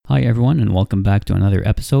Hi, everyone, and welcome back to another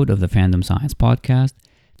episode of the Fandom Science Podcast.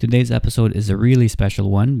 Today's episode is a really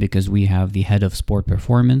special one because we have the head of sport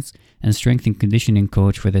performance and strength and conditioning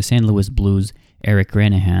coach for the St. Louis Blues, Eric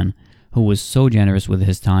Granahan, who was so generous with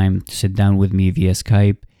his time to sit down with me via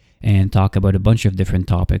Skype and talk about a bunch of different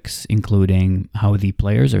topics, including how the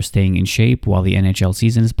players are staying in shape while the NHL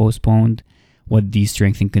season is postponed, what the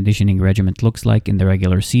strength and conditioning regimen looks like in the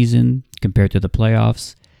regular season compared to the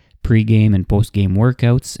playoffs, pre-game and post-game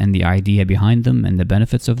workouts and the idea behind them and the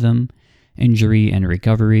benefits of them, injury and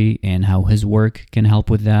recovery and how his work can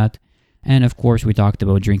help with that, and of course we talked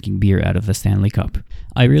about drinking beer out of the Stanley Cup.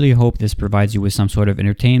 I really hope this provides you with some sort of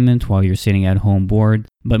entertainment while you're sitting at home bored,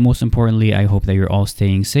 but most importantly I hope that you're all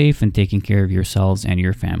staying safe and taking care of yourselves and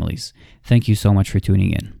your families. Thank you so much for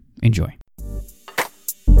tuning in. Enjoy.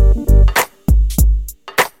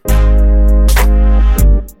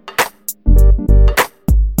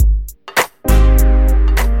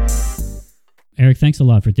 Eric, thanks a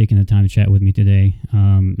lot for taking the time to chat with me today.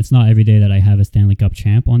 It's not every day that I have a Stanley Cup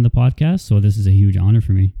champ on the podcast, so this is a huge honor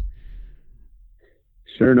for me.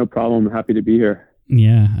 Sure, no problem. Happy to be here.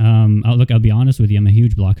 Yeah. I'll be honest with you. I'm a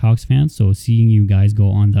huge Blackhawks fan, so seeing you guys go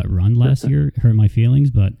on that run last year hurt my feelings,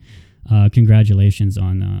 but congratulations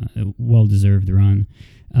on a well-deserved run.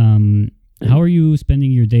 How are you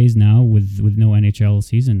spending your days now with no NHL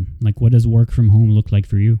season? Like, what does work from home look like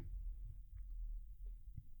for you?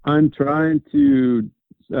 I'm trying to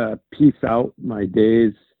piece out my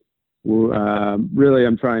days. Really,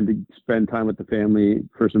 I'm trying to spend time with the family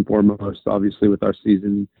first and foremost. Obviously, with our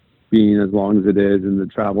season being as long as it is and the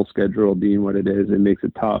travel schedule being what it is, it makes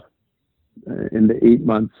it tough. In the 8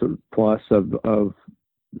 months plus of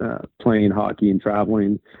playing hockey and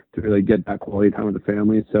traveling to really get that quality time with the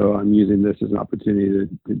family. So I'm using this as an opportunity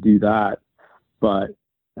to do that. But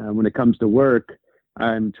when it comes to work,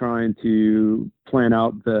 I'm trying to plan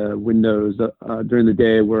out the windows during the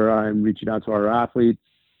day where I'm reaching out to our athletes,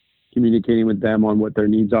 communicating with them on what their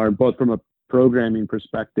needs are, both from a programming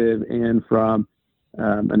perspective and from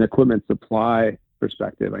an equipment supply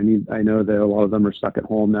perspective. I know that a lot of them are stuck at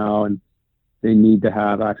home now and they need to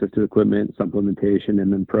have access to equipment, supplementation,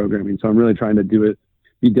 and then programming. So I'm really trying to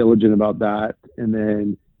be diligent about that. And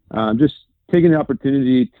then just taking the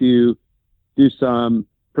opportunity to do some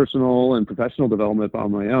personal and professional development on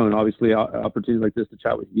my own. Obviously, opportunities like this to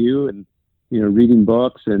chat with you and, reading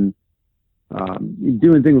books and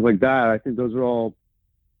doing things like that. I think those are all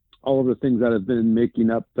of the things that have been making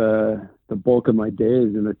up the bulk of my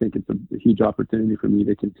days. And I think it's a huge opportunity for me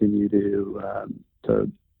to continue to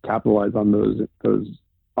capitalize on those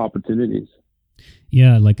opportunities.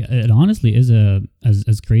 Yeah, like it honestly is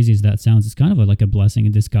as crazy as that sounds. It's kind of like a blessing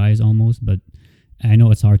in disguise almost, but I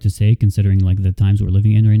know it's hard to say considering like the times we're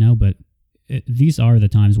living in right now, but these are the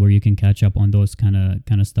times where you can catch up on those kind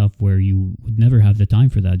of stuff where you would never have the time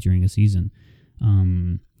for that during a season.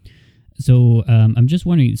 So I'm just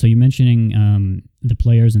wondering, so you're mentioning the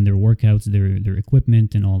players and their workouts, their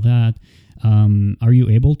equipment and all that. Are you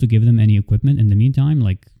able to give them any equipment in the meantime?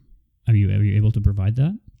 Like, are you able to provide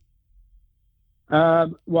that?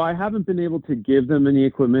 Well, I haven't been able to give them any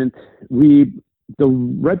equipment.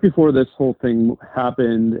 Right before this whole thing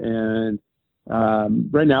happened, and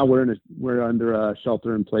right now we're under a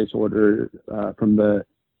shelter-in-place order from the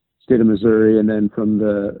state of Missouri and then from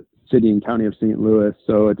the city and county of St. Louis.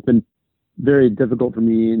 So it's been very difficult for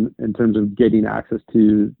me in terms of getting access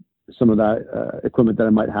to some of that equipment that I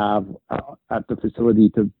might have at the facility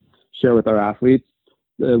to share with our athletes.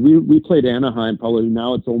 We played Anaheim probably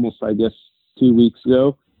now it's almost, I guess, 2 weeks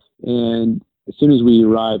ago, and as soon as we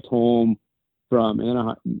arrived home from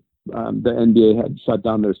Anaheim, the NBA had shut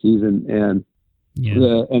down their season, and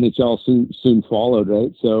the NHL soon followed,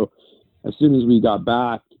 right? So as soon as we got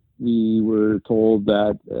back, we were told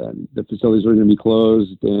that the facilities were going to be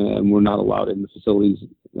closed and we're not allowed in the facilities,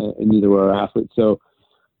 and neither were our athletes. So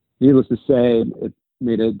needless to say, it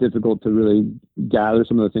made it difficult to really gather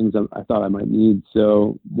some of the things that I thought I might need.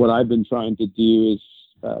 So what I've been trying to do is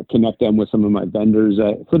connect them with some of my vendors.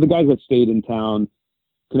 For the guys that stayed in town,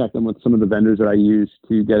 connect them with some of the vendors that I use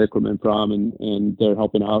to get equipment from, and they're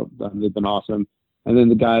helping out. They've been awesome. And then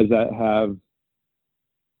the guys that have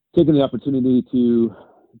taken the opportunity to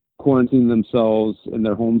quarantine themselves in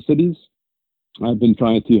their home cities, I've been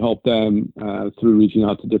trying to help them through reaching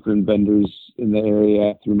out to different vendors in the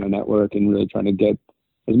area through my network and really trying to get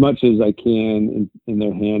as much as I can in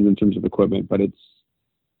their hands in terms of equipment. But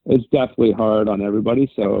it's definitely hard on everybody.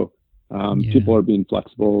 So people are being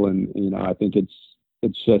flexible, and I think it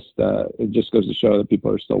just goes to show that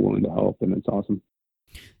people are still willing to help, and it's awesome.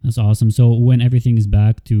 That's awesome. So when everything is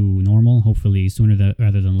back to normal, hopefully sooner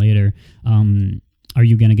rather than later, Are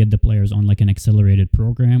you going to get the players on like an accelerated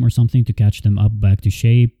program or something to catch them up back to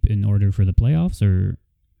shape in order for the playoffs? Or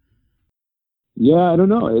Yeah, I don't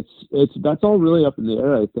know. It's that's all really up in the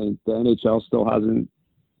air. I think the NHL still hasn't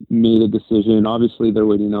made a decision. Obviously, they're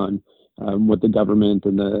waiting on what the government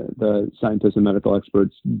and the scientists and medical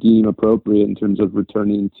experts deem appropriate in terms of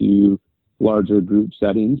returning to larger group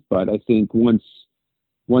settings. But I think once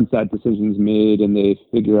that decision is made and they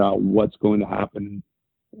figure out what's going to happen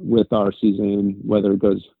with our season, whether it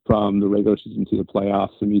goes from the regular season to the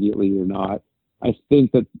playoffs immediately or not, I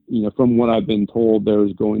think that, from what I've been told,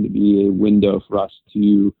 there's going to be a window for us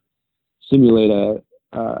to simulate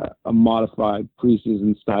a modified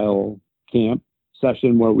preseason style camp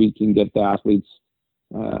session where we can get the athletes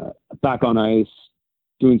back on ice,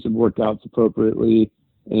 doing some workouts appropriately,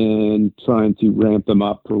 and trying to ramp them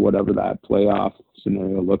up for whatever that playoff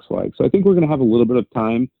scenario looks like. So I think we're going to have a little bit of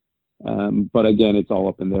time, but again, it's all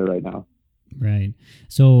up in there right now. Right.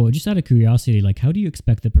 So just out of curiosity, like how do you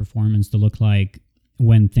expect the performance to look like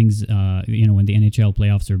when things, when the NHL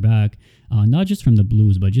playoffs are back, not just from the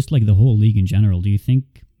Blues, but just like the whole league in general? Do you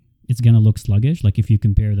think it's going to look sluggish? Like if you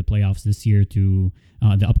compare the playoffs this year to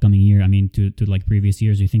the upcoming year, to like previous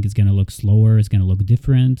years, do you think it's going to look slower? It's going to look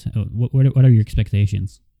different? What are your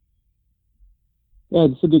expectations? Yeah,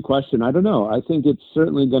 it's a good question. I don't know. I think it's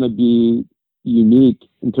certainly going to be unique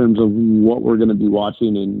in terms of what we're going to be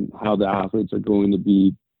watching and how the athletes are going to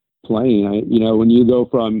be playing. When you go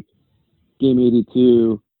from game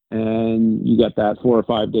 82 and you got that 4 or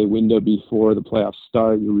 5 day window before the playoffs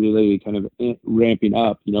start, you're really kind of ramping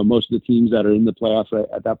up. Most of the teams that are in the playoffs right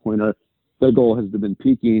at that point their goal has been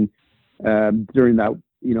peaking during that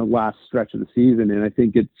last stretch of the season. And I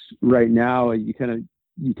think it's right now you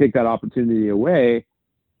take that opportunity away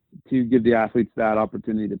to give the athletes that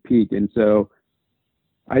opportunity to peak. And so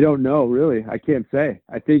I don't know, really. I can't say.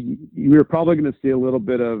 I think you're probably going to see a little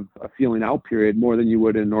bit of a feeling out period more than you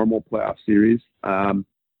would in a normal playoff series. I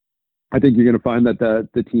think you're going to find that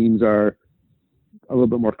the teams are a little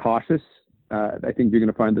bit more cautious. I think you're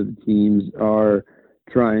going to find that the teams are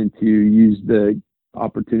trying to use the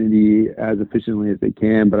opportunity as efficiently as they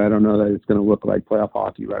can, but I don't know that it's going to look like playoff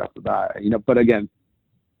hockey right off the bat. But again,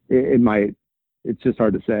 it might. It's just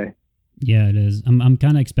hard to say. Yeah, it is. I'm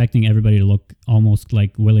kind of expecting everybody to look almost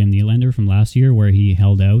like William Nylander from last year, where he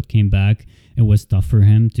held out, came back. It was tough for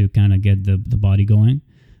him to kind of get the body going.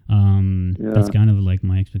 That's kind of like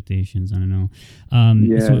my expectations. I don't know.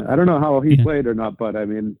 I don't know how he played or not, but I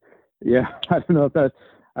don't know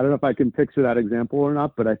if I can picture that example or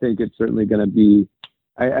not, but I think it's certainly going to be.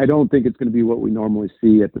 I don't think it's going to be what we normally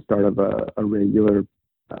see at the start of a regular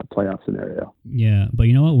playoff scenario. Yeah, but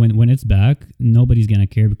you know what? When it's back, nobody's gonna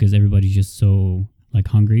care because everybody's just so like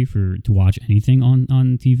hungry to watch anything on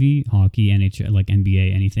TV, hockey, NHL, like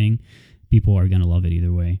NBA, anything. People are gonna love it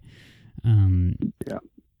either way.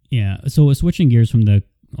 Yeah. So switching gears from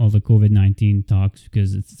all the COVID-19 talks,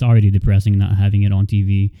 because it's already depressing not having it on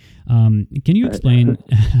TV. Can you explain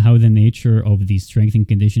how the nature of the strength and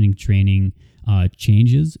conditioning training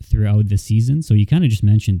changes throughout the season? So you kind of just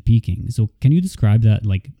mentioned peaking. So can you describe that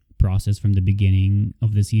like process from the beginning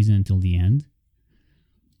of the season until the end?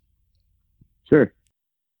 Sure.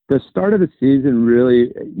 The start of the season,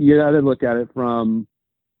 really, you got to look at it from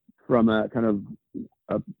a kind of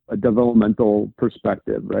a developmental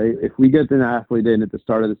perspective, right? If we get an athlete in at the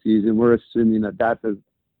start of the season, we're assuming that's their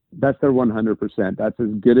 100%. That's as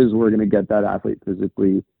good as we're going to get that athlete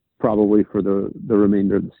physically, probably for the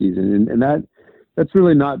remainder of the season. And that's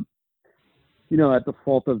really not, at the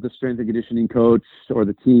fault of the strength and conditioning coach or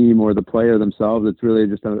the team or the player themselves. It's really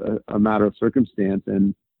just a matter of circumstance.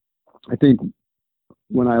 And I think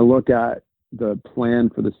when I look at the plan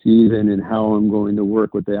for the season and how I'm going to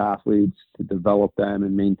work with the athletes to develop them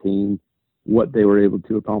and maintain what they were able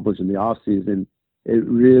to accomplish in the off season, it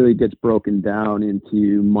really gets broken down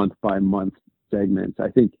into month by month segments. I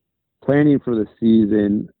think planning for the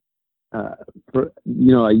season, a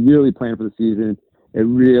yearly plan for the season, it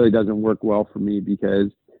really doesn't work well for me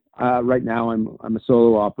because right now I'm a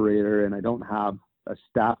solo operator and I don't have a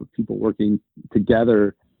staff of people working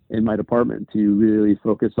together in my department to really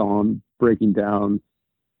focus on breaking down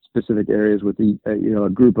specific areas with a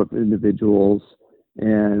group of individuals.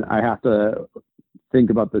 And I have to think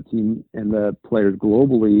about the team and the players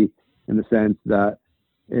globally in the sense that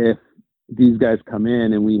if these guys come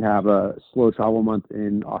in and we have a slow travel month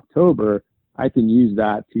in October, I can use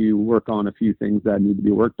that to work on a few things that need to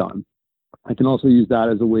be worked on. I can also use that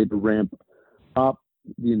as a way to ramp up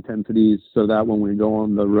the intensities so that when we go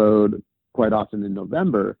on the road quite often in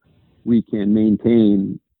November, we can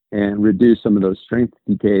maintain and reduce some of those strength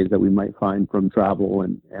decays that we might find from travel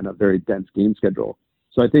and a very dense game schedule.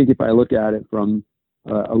 So I think if I look at it from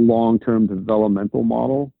a long-term developmental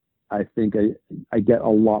model, I think I get a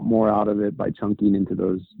lot more out of it by chunking into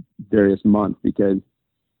those various months, because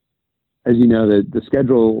as you know, the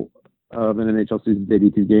schedule of an NHL season is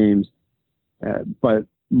 82 games, but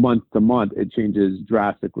month to month, it changes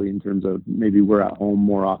drastically in terms of maybe we're at home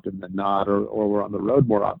more often than not, or we're on the road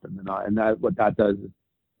more often than not. And what that does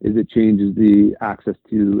is it changes the access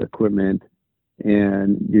to equipment,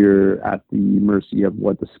 and you're at the mercy of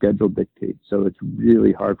what the schedule dictates. So it's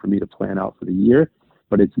really hard for me to plan out for the year,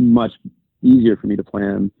 but it's much easier for me to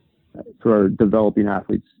plan for developing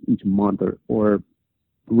athletes each month, or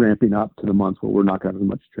ramping up to the months where we're not going to have as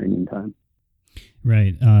much training time.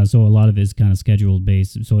 Right. So a lot of it is kind of scheduled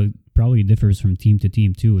based. So it probably differs from team to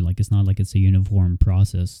team too. Like it's not like it's a uniform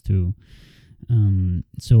process too.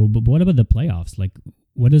 But what about the playoffs? Like,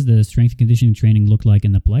 what does the strength and conditioning training look like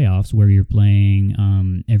in the playoffs, where you're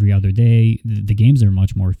playing every other day? The games are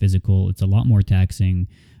much more physical. It's a lot more taxing.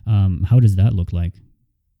 How does that look like?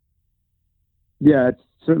 Yeah, it's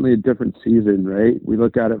certainly a different season, right? We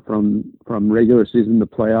look at it from regular season to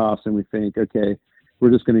playoffs, and we think, okay,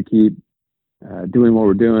 we're just going to keep doing what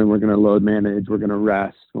we're doing. We're going to load manage. We're going to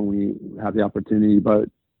rest when we have the opportunity. But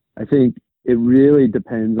I think it really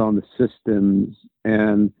depends on the systems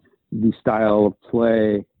and the style of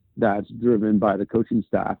play that's driven by the coaching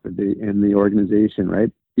staff and the organization, right?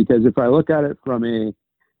 Because if I look at it from a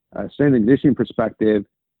strength and conditioning perspective,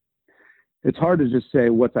 it's hard to just say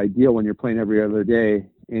what's ideal when you're playing every other day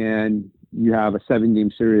and you have a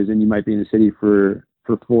 7-game series and you might be in the city for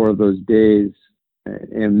 4 of those days.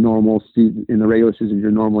 And normal season, in the regular season,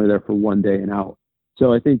 you're normally there for 1 day and out.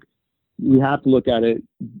 So I think we have to look at it,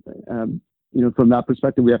 from that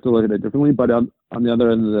perspective, we have to look at it differently. But on the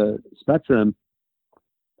other end of the spectrum,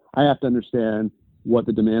 I have to understand what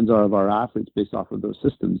the demands are of our athletes based off of those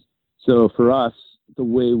systems. So for us, the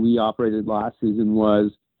way we operated last season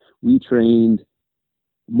was we trained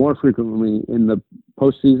more frequently in the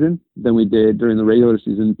postseason than we did during the regular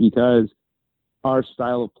season, because our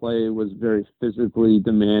style of play was very physically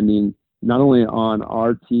demanding, not only on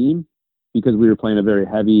our team, because we were playing a very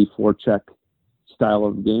heavy forecheck style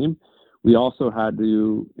of game. We also had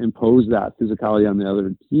to impose that physicality on the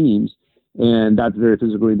other teams, and that's very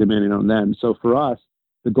physically demanding on them. So for us,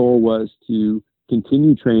 the goal was to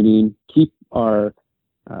continue training, keep our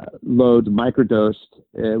loads microdosed,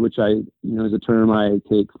 which is a term I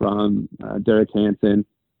take from Derek Hansen,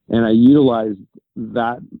 and I utilized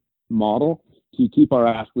that model to keep our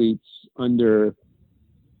athletes under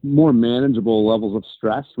more manageable levels of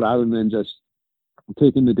stress, rather than just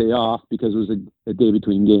taking the day off because it was a day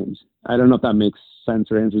between games. I don't know if that makes sense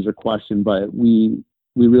or answers your question, but we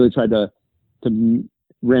really tried to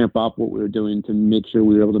ramp up what we were doing to make sure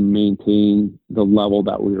we were able to maintain the level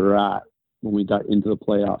that we were at when we got into the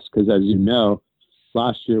playoffs. Because as you know,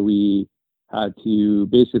 last year we had to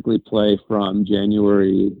basically play from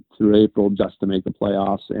January through April just to make the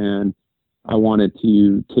playoffs. And I wanted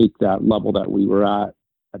to take that level that we were at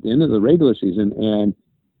the end of the regular season and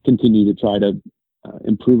continue to try to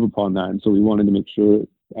improve upon that. And so we wanted to make sure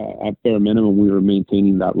at bare minimum we were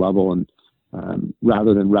maintaining that level, and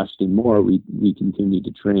rather than resting more, we continued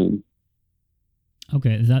to train.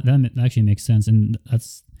 Okay, that actually makes sense, and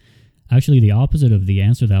that's actually the opposite of the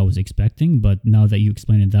answer that I was expecting. But now that you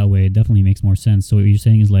explain it that way, it definitely makes more sense. So what you're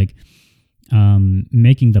saying is like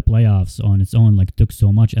making the playoffs on its own took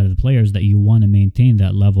so much out of the players that you want to maintain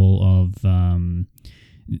that level of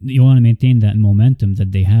you want to maintain that momentum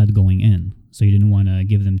that they had going in. So you didn't want to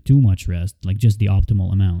give them too much rest, just the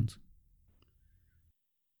optimal amount.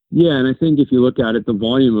 Yeah, and I think if you look at it, the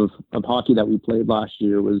volume of hockey that we played last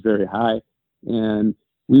year was very high, and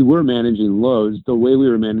we were managing loads. The way we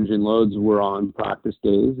were managing loads were on practice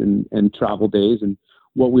days and travel days, and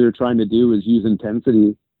what we were trying to do was use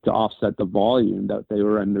intensity to offset the volume that they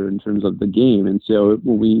were under in terms of the game. And so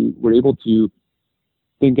when we were able to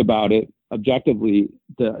think about it objectively,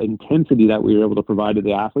 the intensity that we were able to provide to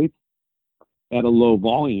the athletes at a low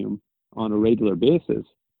volume on a regular basis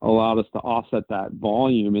allowed us to offset that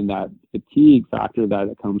volume and that fatigue factor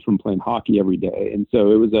that comes from playing hockey every day. And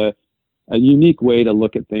so it was a unique way to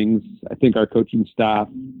look at things. I think our coaching staff,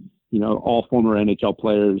 all former NHL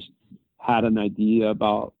players, had an idea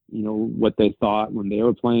about, what they thought when they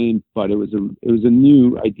were playing, but it was a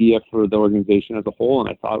new idea for the organization as a whole. And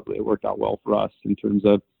I thought it worked out well for us in terms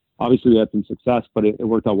of, obviously we had some success, but it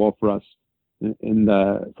worked out well for us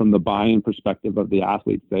from the buy-in perspective of the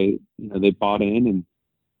athletes. They bought in and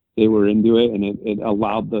they were into it, and it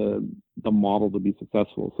allowed the model to be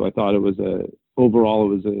successful. So I thought it was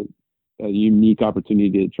overall, it was a unique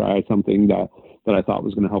opportunity to try something that I thought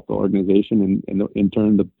was going to help the organization, and in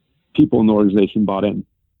turn, the people in the organization bought in.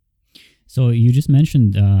 So you just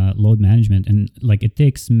mentioned load management, and like it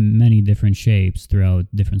takes many different shapes throughout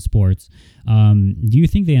different sports. Do you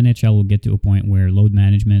think the NHL will get to a point where load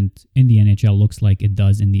management in the NHL looks like it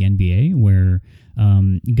does in the NBA, where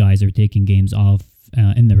guys are taking games off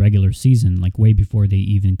in the regular season, like way before they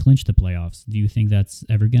even clinch the playoffs? Do you think that's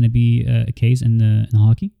ever going to be a case in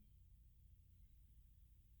hockey?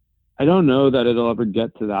 I don't know that it'll ever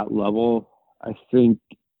get to that level. I think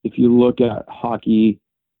if you look at hockey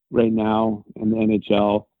right now in the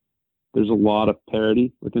NHL, there's a lot of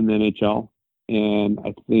parity within the NHL. And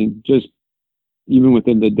I think just even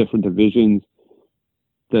within the different divisions,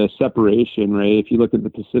 the separation, right? If you look at the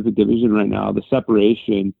Pacific Division right now, the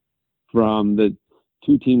separation from the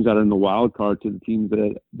two teams that are in the wild card to the teams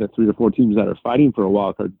the 3 or 4 teams that are fighting for a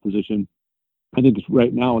wild card position, I think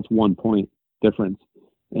right now it's 1 point difference.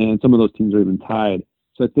 And some of those teams are even tied.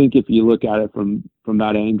 So I think if you look at it from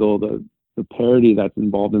that angle, the parity that's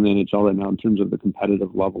involved in the NHL right now in terms of the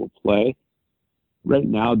competitive level of play right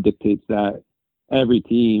now dictates that every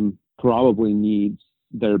team probably needs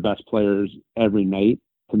their best players every night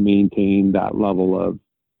to maintain that level of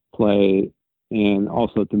play and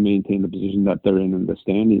also to maintain the position that they're in the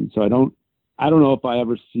standings. So I don't know if I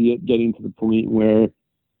ever see it getting to the point where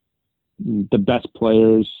the best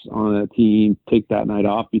players on a team take that night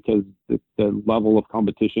off, because the level of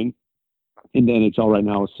competition in the NHL right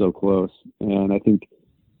now is so close. And I think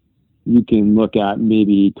you can look at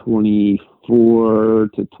maybe 24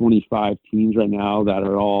 to 25 teams right now that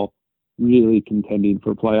are all really contending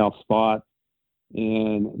for playoff spots.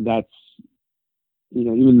 And that's,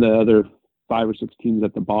 even the other 5 or 6 teams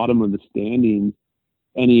at the bottom of the standings,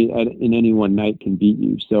 in any one night can beat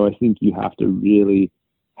you. So I think you have to really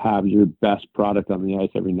have your best product on the ice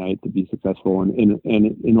every night to be successful. And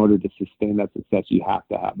in order to sustain that success, you have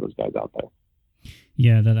to have those guys out there.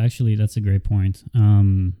 Yeah, that's a great point.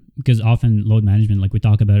 Because often load management, like we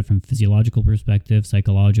talk about it from physiological perspective,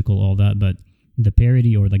 psychological, all that, but the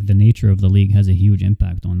parity or like the nature of the league has a huge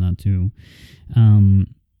impact on that too.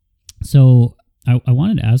 So I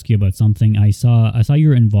wanted to ask you about something. I saw you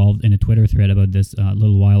were involved in a Twitter thread about this a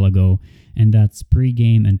little while ago, and that's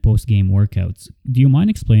pre-game and post-game workouts. Do you mind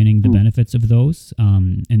explaining the benefits of those?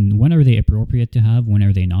 And when are they appropriate to have? When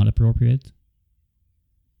are they not appropriate?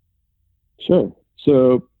 Sure.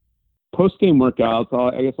 So post-game workouts,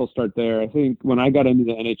 I guess I'll start there. I think when I got into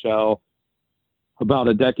the NHL about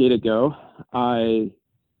a decade ago, I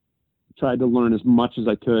tried to learn as much as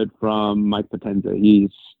I could from Mike Potenza. He's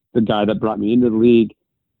the guy that brought me into the league.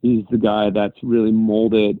 He's the guy that's really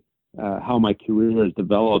molded how my career has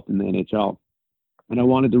developed in the NHL. And I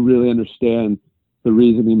wanted to really understand the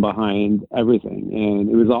reasoning behind everything. And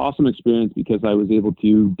it was an awesome experience because I was able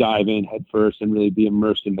to dive in head first and really be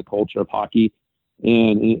immersed in the culture of hockey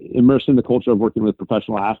and immersed in the culture of working with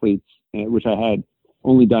professional athletes, which I had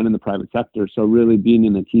only done in the private sector. So really being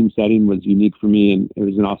in a team setting was unique for me, and it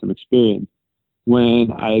was an awesome experience.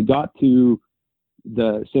 When I got to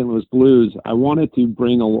the St. Louis Blues, I wanted to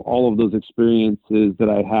bring all of those experiences that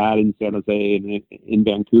I had in San Jose and in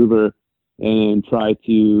Vancouver and try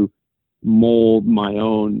to mold my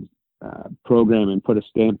own program and put a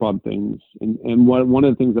stamp on things. And one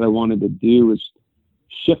of the things that I wanted to do was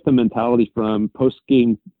shift the mentality from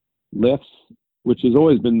post-game lifts, which has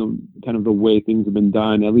always been the way things have been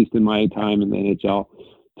done, at least in my time in the NHL,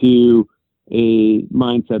 to a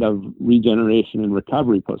mindset of regeneration and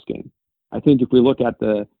recovery post-game. I think if we look at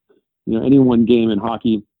any one game in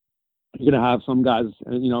hockey, you're going to have some guys,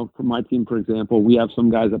 for my team, for example, we have some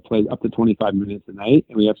guys that play up to 25 minutes a night,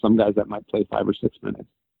 and we have some guys that might play 5 or 6 minutes.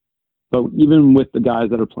 But even with the guys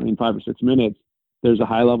that are playing 5 or 6 minutes, there's a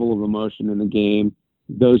high level of emotion in the game.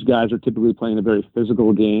 Those guys are typically playing a very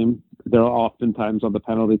physical game. They're oftentimes on the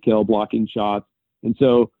penalty kill, blocking shots. And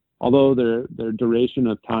so although their duration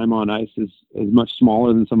of time on ice is much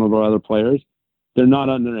smaller than some of our other players, they're not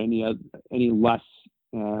under any less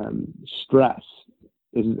stress,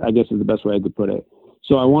 I guess is the best way I could put it.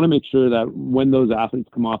 So I want to make sure that when those athletes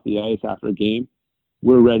come off the ice after a game,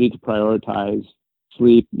 we're ready to prioritize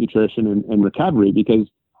sleep, nutrition, and recovery, because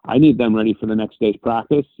I need them ready for the next day's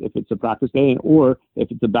practice, if it's a practice day, or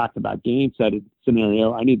if it's a back-to-back game set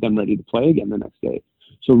scenario, I need them ready to play again the next day.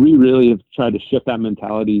 So we really have tried to shift that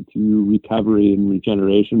mentality to recovery and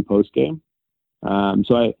regeneration post-game. So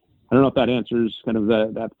I don't know if that answers kind of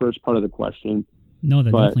that first part of the question. No,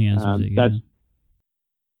 that definitely answers it.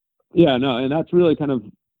 Yeah. And that's really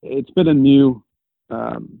it's been a new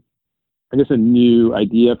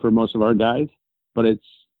idea for most of our guys, but it's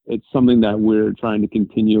it's something that we're trying to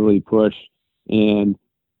continually push and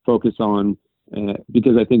focus on,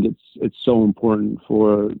 because I think it's so important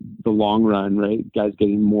for the long run, right? Guys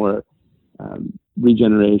getting more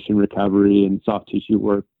regeneration, recovery, and soft tissue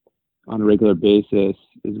work on a regular basis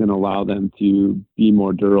is going to allow them to be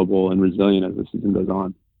more durable and resilient as the season goes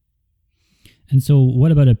on. And so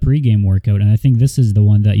what about a pregame workout? And I think this is the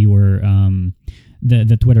one that you were,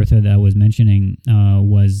 the Twitter thread that I was mentioning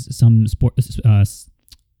was some sports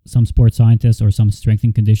scientists or some strength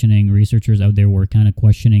and conditioning researchers out there were kind of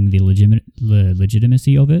questioning the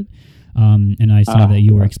legitimacy of it. And I saw that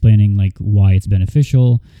you were explaining like why it's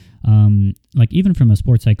beneficial. Like even from a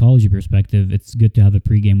sports psychology perspective, it's good to have a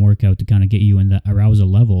pregame workout to kind of get you in the arousal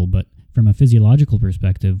level. But from a physiological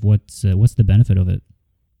perspective, what's the benefit of it?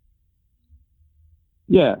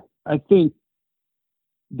 Yeah, I think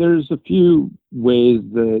there's a few ways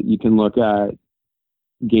that you can look at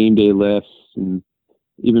game day lifts and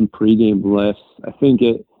even pregame lifts. I think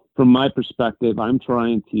from my perspective, I'm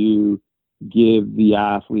trying to give the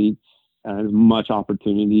athletes as much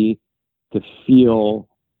opportunity to feel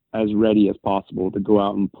as ready as possible to go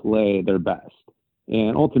out and play their best.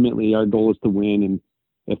 And ultimately, our goal is to win. And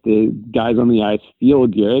if the guys on the ice feel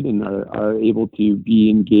good and are able to be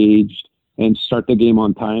engaged and start the game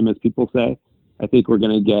on time, as people say, I think we're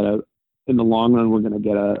going to get in the long run, we're going to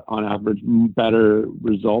get on average, better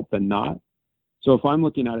result than not. So if I'm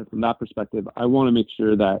looking at it from that perspective, I want to make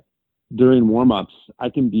sure that during warm-ups, I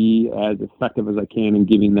can be as effective as I can in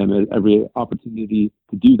giving them every opportunity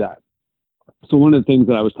to do that. So one of the things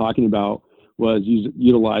that I was talking about was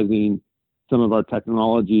utilizing some of our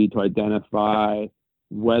technology to identify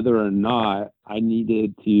whether or not I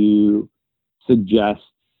needed to suggest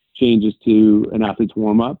changes to an athlete's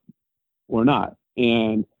warm-up or not.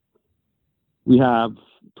 And we have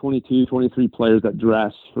 22, 23 players that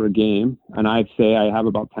dress for a game, and I'd say I have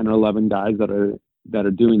about 10 or 11 guys that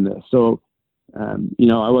are doing this. So,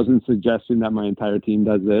 I wasn't suggesting that my entire team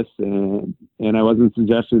does this, and I wasn't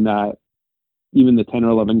suggesting that even the 10 or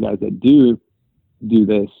 11 guys that do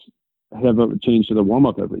this have a change to the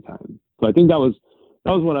warm-up every time. So I think that was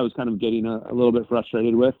what I was kind of getting a little bit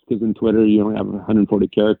frustrated with, because in Twitter you only have 140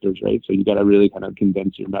 characters, right? So you got to really kind of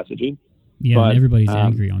condense your messaging. Yeah, and everybody's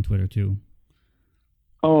angry on Twitter too.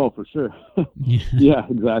 Oh, for sure. Yeah,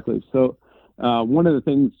 exactly. So one of the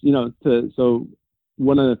things,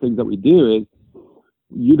 one of the things that we do is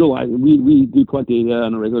utilize, we do collect data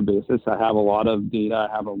on a regular basis. I have a lot of data.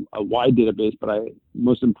 I have a wide database, but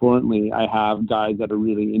most importantly, I have guys that are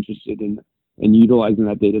really interested in utilizing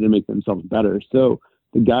that data to make themselves better. So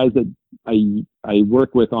the guys that I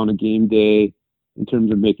work with on a game day in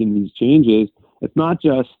terms of making these changes, it's not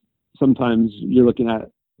just sometimes you're looking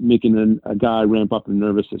at making a guy ramp up the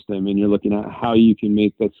nervous system and you're looking at how you can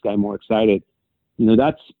make this guy more excited.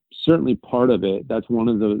 That's certainly part of it. That's one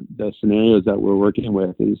of the scenarios that we're working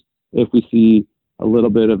with, is if we see a little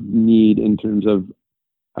bit of need in terms of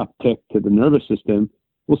uptick to the nervous system,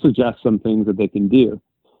 we'll suggest some things that they can do.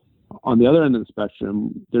 On the other end of the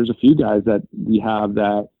spectrum, there's a few guys that we have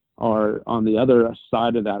that are on the other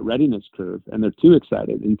side of that readiness curve, and they're too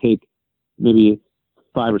excited and take maybe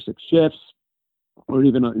 5 or 6 shifts or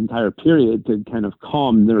even an entire period to kind of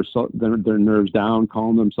calm their nerves down,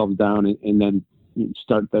 calm themselves down, and then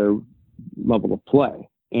start their level of play.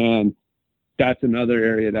 And that's another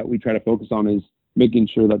area that we try to focus on, is making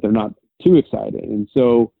sure that they're not too excited. And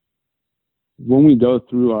so when we go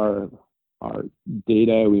through our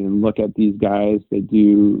data, we look at these guys, they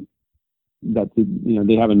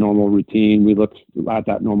have a normal routine. We look at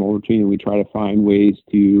that normal routine and we try to find ways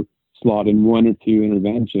to slot in 1 or 2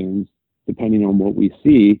 interventions, depending on what we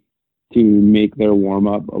see, to make their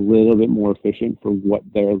warm-up a little bit more efficient for what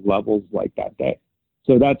their level's like that day.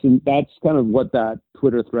 So that's kind of what that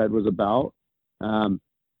Twitter thread was about. The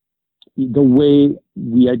way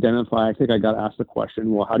we identify, I think I got asked the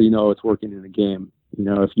question, well, how do you know it's working in a game?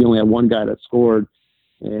 If you only have 1 guy that scored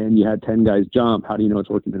and you had 10 guys jump, how do you know it's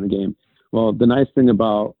working in a game? Well, the nice thing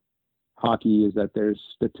about hockey is that there's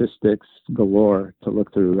statistics galore to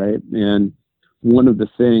look through, right? And one of the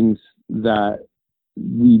things that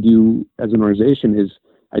we do as an organization is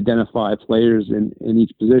identify players in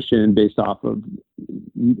each position based off of,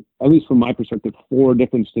 at least from my perspective, 4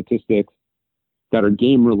 different statistics that are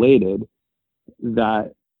game related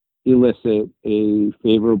that elicit a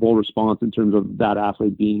favorable response in terms of that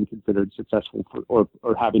athlete being considered successful or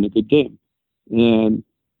having a good game. And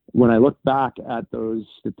when I look back at those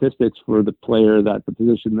statistics for the player that the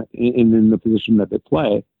position in the position that they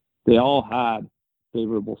play, they all had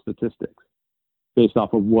favorable statistics based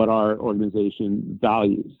off of what our organization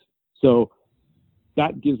values. So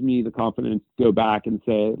that gives me the confidence to go back and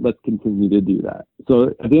say, let's continue to do that.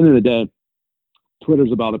 So at the end of the day,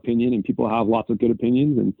 Twitter's about opinion, and people have lots of good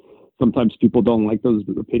opinions, and sometimes people don't like those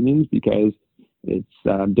opinions because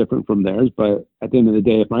it's different from theirs. But at the end of the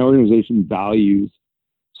day, if my organization values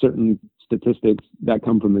certain statistics that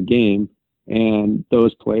come from the game, and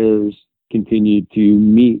those players continue to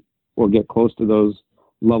meet or get close to those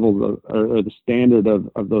levels or the standard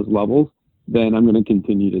of those levels, then I'm going to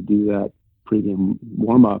continue to do that pregame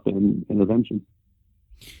warm-up and intervention.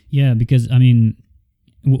 Yeah, because I mean,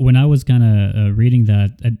 when I was kind of reading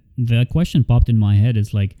that, the question popped in my head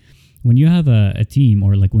is like, when you have a team,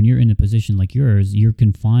 or like when you're in a position like yours, you're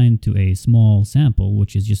confined to a small sample,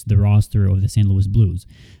 which is just the roster of the St. Louis Blues.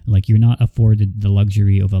 Like, you're not afforded the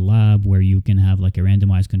luxury of a lab where you can have like a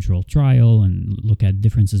randomized control trial and look at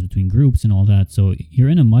differences between groups and all that. So you're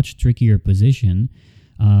in a much trickier position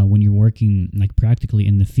when you're working like practically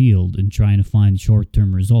in the field and trying to find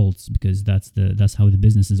short-term results, because that's how the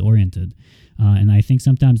business is oriented. And I think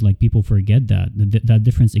sometimes like people forget that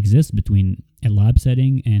difference exists between a lab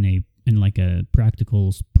setting and like a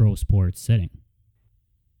practical pro sports setting.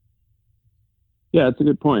 Yeah, that's a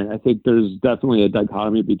good point. I think there's definitely a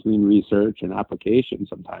dichotomy between research and application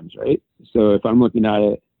sometimes, right? So if I'm looking at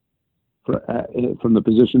it from the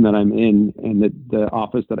position that I'm in and the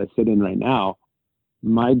office that I sit in right now,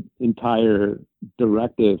 my entire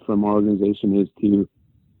directive from our organization is to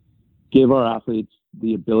give our athletes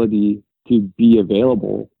the ability to be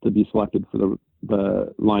available to be selected for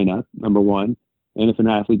the lineup, number one. And if an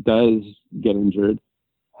athlete does get injured,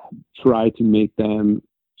 try to make them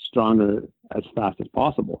stronger as fast as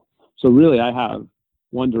possible. So really, I have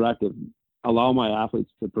one directive: allow my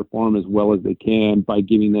athletes to perform as well as they can by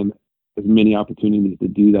giving them as many opportunities to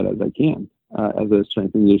do that as I can. As a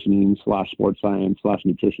strength and conditioning / sports science /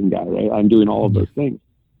 nutrition guy, right? I'm doing all of those things.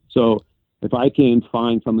 So if I can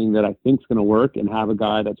find something that I think is going to work and have a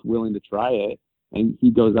guy that's willing to try it, and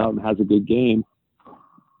he goes out and has a good game,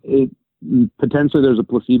 potentially there's a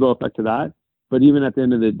placebo effect to that. But even at the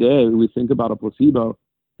end of the day, we think about a placebo.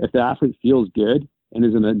 If the athlete feels good and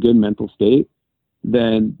is in a good mental state,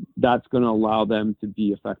 then that's going to allow them to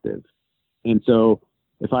be effective. And so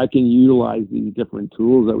if I can utilize these different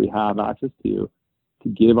tools that we have access to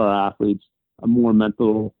give our athletes a more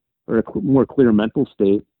mental or a more clear mental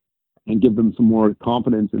state and give them some more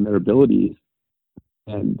confidence in their abilities,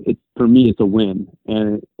 and for me, it's a win.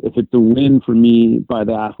 And if it's a win for me by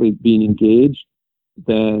the athlete being engaged,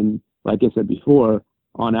 then, like I said before,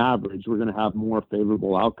 on average, we're going to have more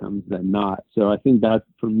favorable outcomes than not. So I think that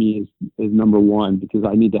for me is number one, because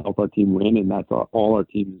I need to help our team win, and that's all our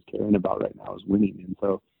team is caring about right now is winning. And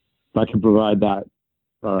so if I can provide that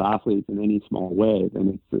for our athletes in any small way,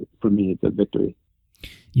 then for me, it's a victory.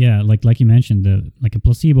 Yeah, like you mentioned, like a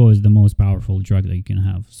placebo is the most powerful drug that you can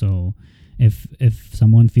have. So if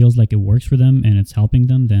someone feels like it works for them and it's helping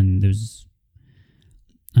them, then there's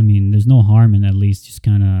no harm in at least just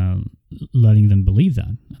kind of letting them believe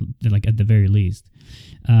that, like at the very least.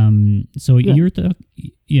 So you're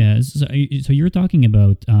talking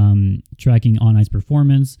about tracking on ice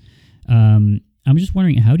performance. I'm just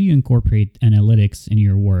wondering, how do you incorporate analytics in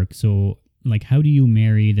your work? So like, how do you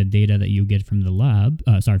marry the data that you get from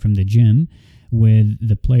from the gym with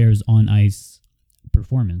the players on ice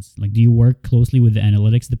performance? Like, do you work closely with the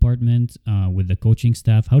analytics department, with the coaching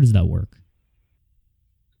staff? How does that work?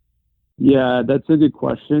 Yeah, that's a good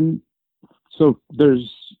question. So there's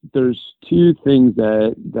two things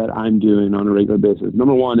that I'm doing on a regular basis.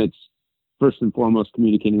 Number one, it's first and foremost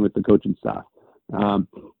communicating with the coaching staff. I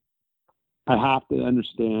have to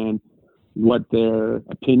understand what their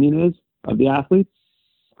opinion is of the athletes.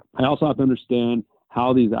 I also have to understand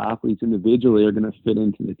how these athletes individually are going to fit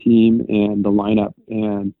into the team and the lineup.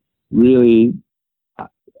 And really,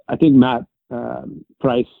 I think Matt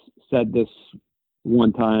Price said this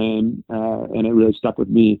one time, and it really stuck with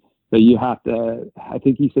me, that you have to, I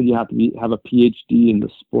think he said you have to have a PhD in the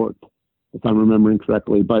sport, if I'm remembering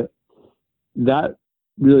correctly. But that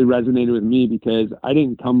really resonated with me because I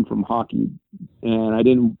didn't come from hockey and I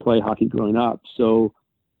didn't play hockey growing up. So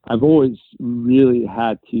I've always really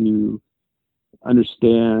had to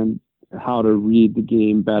understand how to read the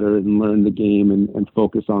game better and learn the game and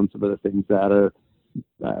focus on some of the things that are,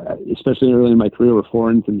 especially early in my career, were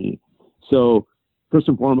foreign to me. So first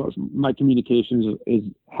and foremost, my communication is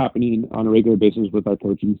happening on a regular basis with our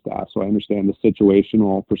coaching staff. So I understand the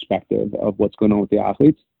situational perspective of what's going on with the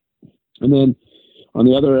athletes. And then on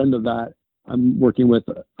the other end of that, I'm working with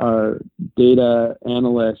our data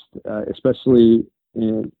analyst, especially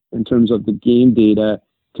in terms of the game data,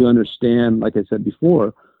 to understand, like I said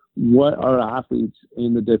before, what our athletes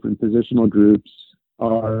in the different positional groups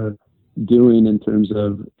are doing in terms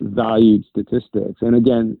of valued statistics. And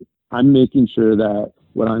again, I'm making sure that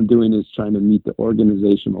what I'm doing is trying to meet the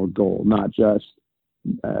organizational goal, not just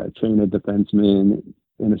train a defenseman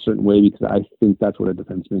in a certain way because I think that's what a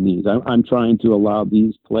defenseman needs. I'm trying to allow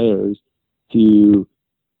these players to,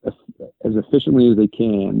 as efficiently as they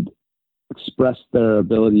can, express their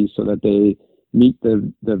abilities so that they meet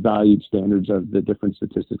the valued standards of the different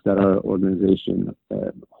statistics that our organization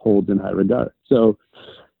holds in high regard. So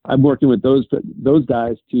I'm working with those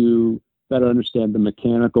guys to better understand the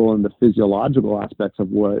mechanical and the physiological aspects of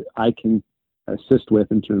what I can assist with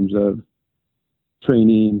in terms of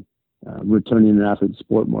training, returning an athlete to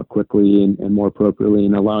sport more quickly and more appropriately,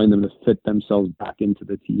 and allowing them to fit themselves back into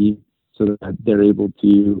the team so that they're able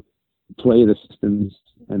to play the systems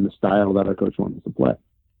and the style that our coach wants us to play.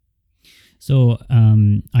 So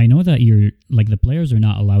I know that the players are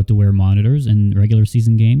not allowed to wear monitors in regular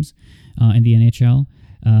season games in the NHL,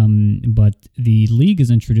 but the league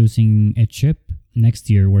is introducing a chip next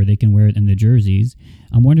year where they can wear it in the jerseys.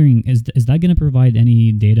 I'm wondering, is that going to provide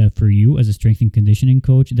any data for you as a strength and conditioning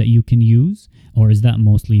coach that you can use, or is that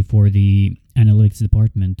mostly for the analytics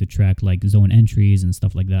department to track like zone entries and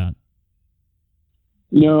stuff like that?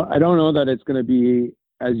 I don't know that it's going to be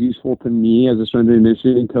as useful to me as a strength and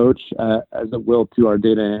conditioning coach as it will to our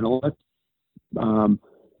data analysts. I'm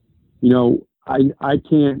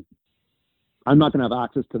not going to have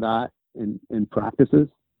access to that in practices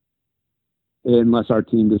unless our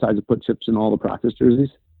team decides to put chips in all the practice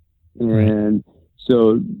jerseys. And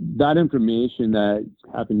so that information that's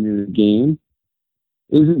happening in the game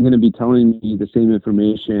isn't going to be telling me the same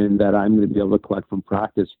information that I'm going to be able to collect from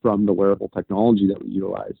practice from the wearable technology that we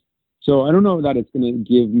utilize. So I don't know that it's going to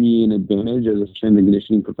give me an advantage as a strength and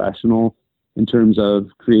conditioning professional in terms of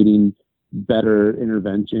creating better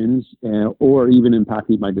interventions or even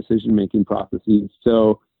impacting my decision-making processes.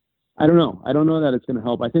 So I don't know. I don't know that it's going to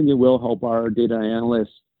help. I think it will help our data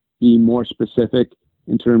analysts be more specific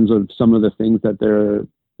in terms of some of the things that they're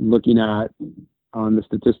looking at on the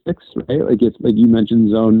statistics, right? Like you mentioned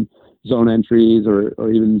zone entries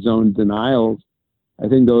or even zone denials. I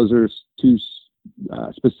think those are two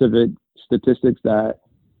specific statistics that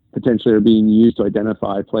potentially are being used to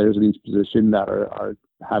identify players in each position that are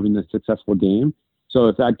having a successful game. So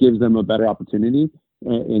if that gives them a better opportunity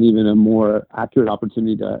and even a more accurate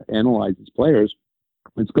opportunity to analyze these players,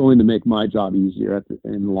 it's going to make my job easier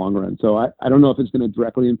in the long run. So I don't know if it's going to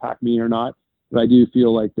directly impact me or not, but I do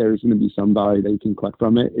feel like there's going to be some value that you can collect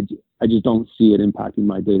from it. I just don't see it impacting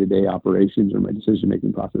my day-to-day operations or my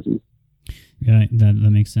decision-making processes. Yeah, that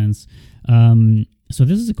makes sense. So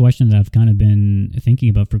this is a question that I've kind of been thinking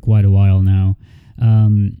about for quite a while now.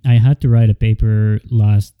 I had to write a paper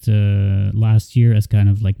last year as kind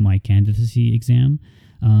of like my candidacy exam.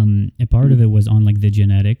 A part of it was on like the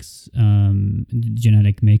genetic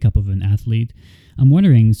makeup of an athlete. I'm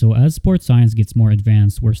wondering, so as sports science gets more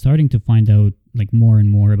advanced, we're starting to find out like more and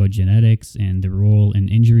more about genetics and the role in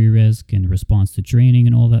injury risk and response to training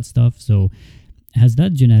and all that stuff. So has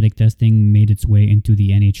that genetic testing made its way into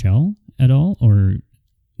the NHL at all, or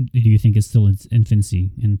do you think it's still in its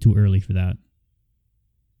infancy and too early for that?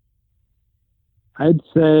 I'd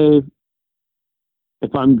say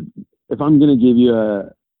if I'm going to give you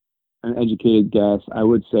an educated guess, I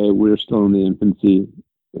would say we're still in the infancy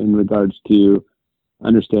in regards to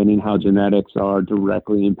understanding how genetics are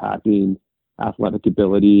directly impacting athletic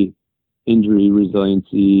ability, injury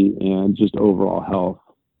resiliency, and just overall health.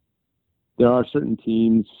 There are certain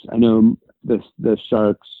teams, I know the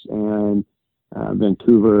Sharks and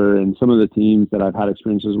Vancouver and some of the teams that I've had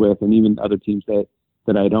experiences with, and even other teams that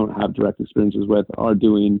I don't have direct experiences with, are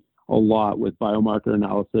doing a lot with biomarker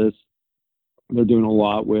analysis. They're doing a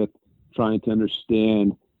lot with trying to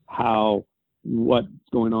understand how what's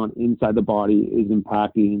going on inside the body is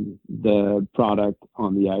impacting the product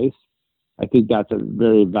on the ice. I think that's a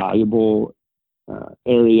very valuable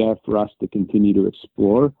area for us to continue to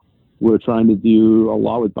explore. We're trying to do a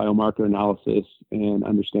lot with biomarker analysis and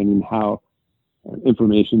understanding how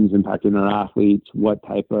information is impacting our athletes, what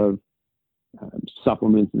type of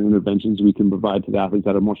supplements and interventions we can provide to the athletes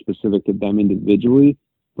that are more specific to them individually.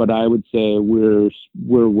 But I would say we're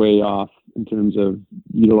way off in terms of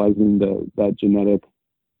utilizing that genetic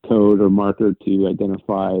code or marker to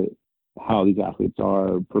identify how these athletes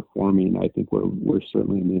are performing. I think we're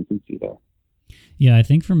certainly in the infancy there. Yeah, I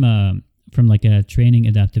think from like a training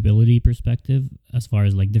adaptability perspective, as far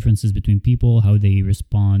as like differences between people, how they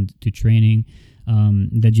respond to training,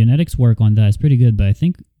 the genetics work on that is pretty good. But I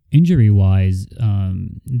think injury-wise,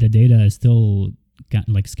 the data is still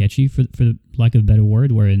like sketchy for lack of a better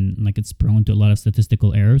word, wherein like it's prone to a lot of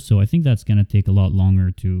statistical errors. So I think that's going to take a lot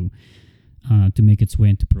longer to make its way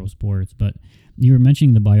into pro sports. But you were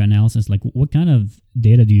mentioning the bioanalysis. Like, what kind of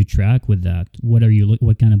data do you track with that? What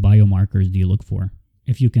kind of biomarkers do you look for,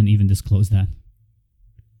 if you can even disclose that?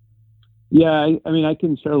 Yeah, I mean, I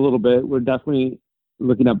can share a little bit. We're definitely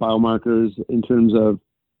looking at biomarkers in terms of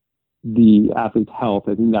the athlete's health.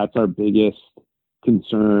 I think that's our biggest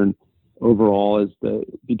concern overall, is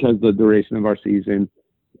because the duration of our season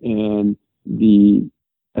and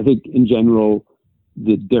I think in general,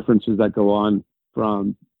 the differences that go on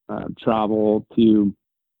from travel to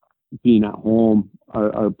being at home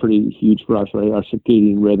are pretty huge for us, right? Our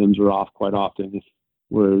circadian rhythms are off quite often. If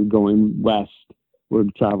we're going west, we're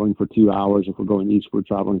traveling for 2 hours. If we're going east, we're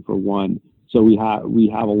traveling for 1. So we have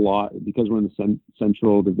a lot, because we're in the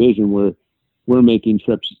central division. We're making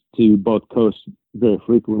trips to both coasts very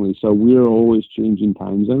frequently. So we're always changing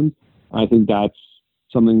time zones. I think that's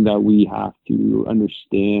something that we have to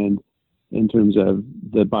understand in terms of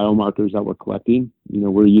the biomarkers that we're collecting.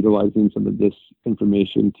 We're utilizing some of this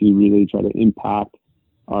information to really try to impact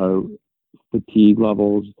our fatigue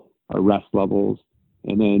levels, our rest levels.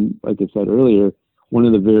 And then, like I said earlier, one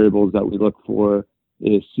of the variables that we look for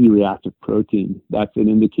is C-reactive protein. That's an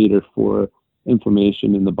indicator for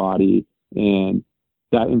inflammation in the body. And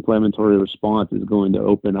that inflammatory response is going to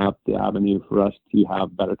open up the avenue for us to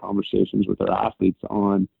have better conversations with our athletes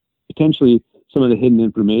on potentially some of the hidden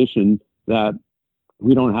information that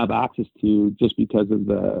we don't have access to just because of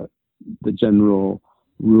the general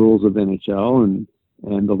rules of NHL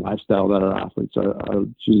and the lifestyle that our athletes are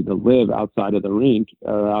choosing to live outside of the rink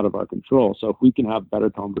are out of our control. So if we can have better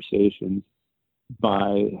conversations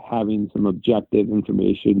by having some objective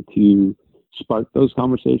information to spark those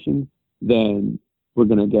conversations, then we're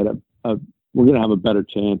going to get we're going to have a better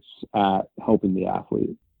chance at helping the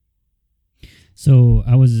athlete. So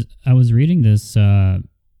I was reading this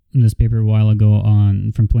paper a while ago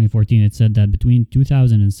from 2014. It said that between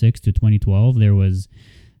 2006 to 2012, there was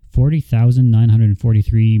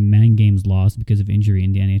 40,943 man games lost because of injury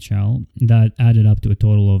in the NHL. That added up to a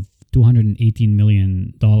total of $218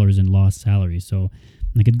 million in lost salary. So,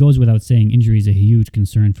 like, it goes without saying, injury is a huge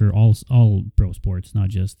concern for all pro sports, not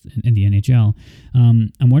just in the NHL.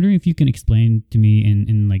 I'm wondering if you can explain to me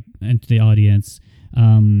and to the audience,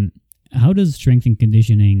 how does strength and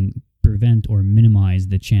conditioning prevent or minimize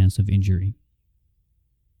the chance of injury?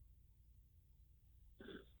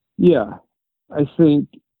 Yeah, I think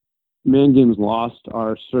man games lost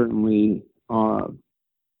are certainly on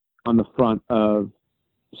the front of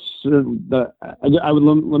certain. Let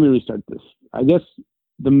me restart this. I guess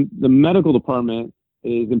the medical department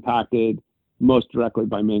is impacted most directly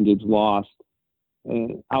by man games lost,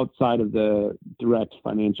 outside of the direct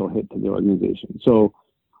financial hit to the organization. So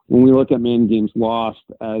when we look at man games lost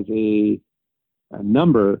as a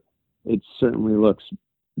number, it certainly looks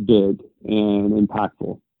big and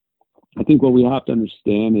impactful. I think what we have to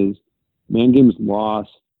understand is man games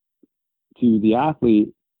lost to the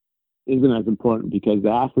athlete isn't as important, because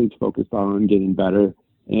the athlete's focused on getting better.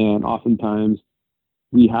 And oftentimes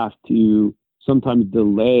we have to sometimes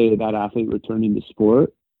delay that athlete returning to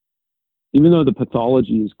sport. Even though the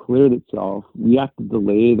pathology has cleared itself, we have to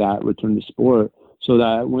delay that return to sport so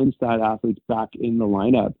that once that athlete's back in the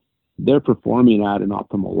lineup, they're performing at an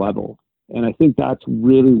optimal level. And I think that's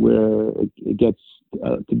really where it gets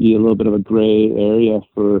to be a little bit of a gray area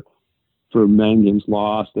for man games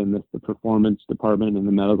lost and the performance department and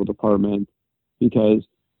the medical department, because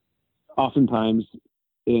oftentimes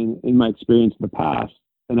in my experience in the past,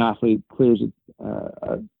 an athlete clears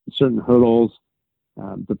certain hurdles,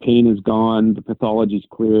 the pain is gone, the pathology is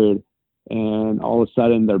cleared, and all of a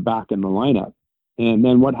sudden they're back in the lineup. And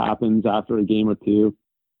then what happens after a game or two?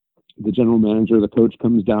 The general manager, the coach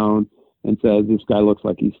comes down and says, this guy looks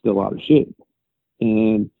like he's still out of shape.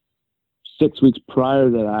 And 6 weeks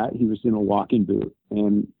prior to that, he was in a walking boot,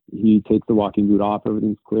 and he takes the walking boot off,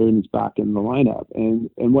 everything's clear, and he's back in the lineup. And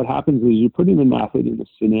what happens is you're putting an athlete in a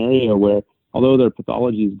scenario where, although their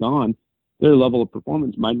pathology is gone, their level of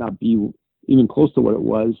performance might not be even close to what it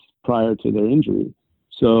was prior to their injury.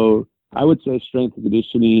 So I would say strength and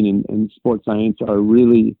conditioning and sports science are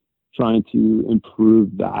really trying to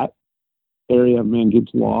improve that area of man games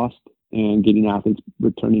lost and getting athletes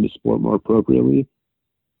returning to sport more appropriately.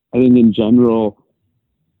 I think in general,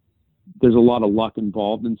 there's a lot of luck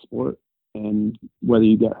involved in sport, and whether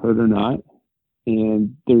you get hurt or not.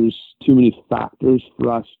 And there's too many factors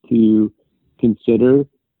for us to consider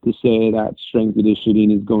to say that strength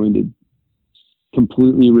conditioning is going to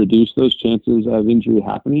completely reduce those chances of injury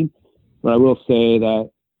happening. But I will say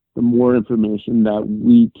that the more information that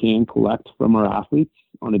we can collect from our athletes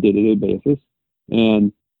on a day-to-day basis,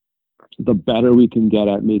 and the better we can get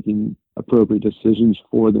at making appropriate decisions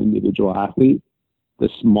for the individual athlete, the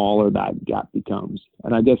smaller that gap becomes.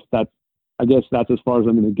 And I guess that's as far as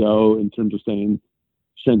I'm going to go in terms of saying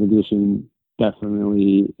strength and conditioning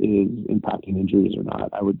definitely is impacting injuries or not.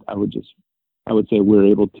 I would say we're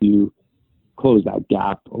able to close that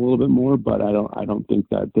gap a little bit more, but I don't think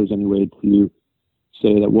that there's any way to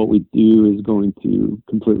say that what we do is going to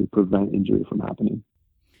completely prevent injury from happening.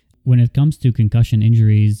 When it comes to concussion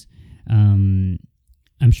injuries, I'm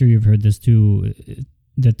sure you've heard this too.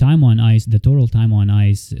 The time on ice, the total time on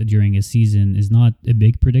ice during a season is not a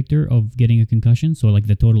big predictor of getting a concussion. So like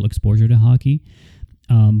the total exposure to hockey.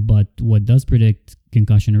 But what does predict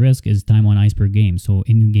concussion risk is time on ice per game. So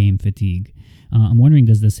in-game fatigue. I'm wondering,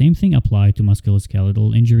 does the same thing apply to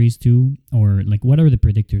musculoskeletal injuries too? Or like what are the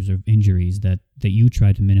predictors of injuries that you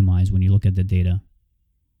try to minimize when you look at the data?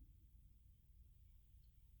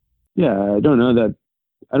 Yeah, I don't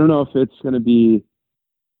know if it's going to be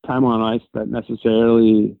time on ice that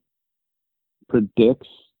necessarily predicts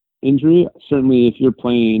injury. Certainly if you're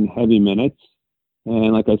playing heavy minutes,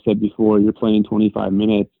 and like I said before, you're playing 25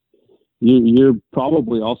 minutes, you're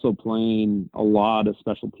probably also playing a lot of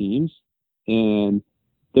special teams, and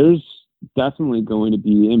there's definitely going to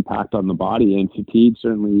be impact on the body, and fatigue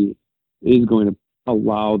certainly is going to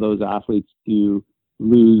allow those athletes to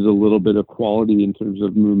lose a little bit of quality in terms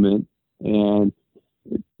of movement. And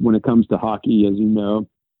when it comes to hockey, as you know,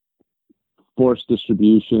 force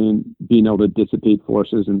distribution, being able to dissipate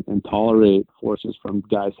forces and tolerate forces from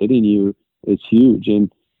guys hitting you is huge.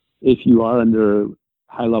 And if you are under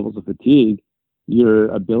high levels of fatigue, your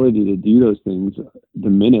ability to do those things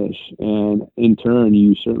diminish. And in turn,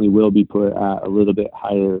 you certainly will be put at a little bit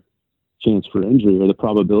higher chance for injury, or the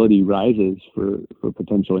probability rises for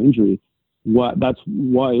potential injury. That's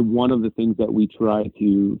why one of the things that we try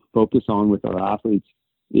to focus on with our athletes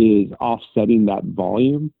is offsetting that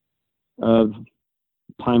volume of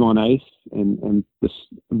time on ice and this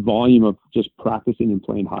volume of just practicing and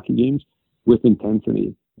playing hockey games with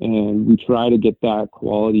intensity. And we try to get that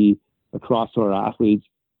quality across to our athletes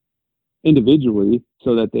individually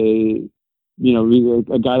so that they,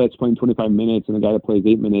 a guy that's playing 25 minutes and a guy that plays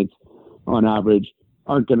 8 minutes on average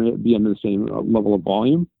aren't going to be under the same level of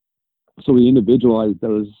volume. So we individualize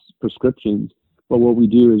those prescriptions. But what we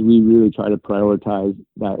do is we really try to prioritize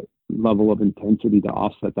that level of intensity to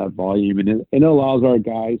offset that volume. And it allows our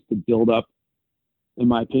guys to build up, in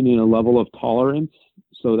my opinion, a level of tolerance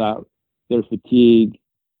so that their fatigue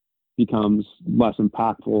becomes less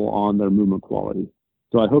impactful on their movement quality.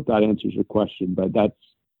 So I hope that answers your question, but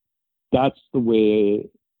that's the way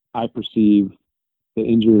I perceive the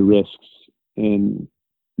injury risks in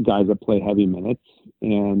guys that play heavy minutes.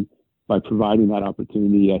 And by providing that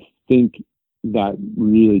opportunity, I think that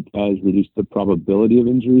really does reduce the probability of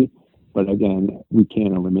injury. But again, we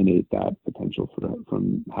can't eliminate that potential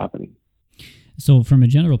from happening. So from a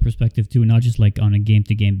general perspective too, not just like on a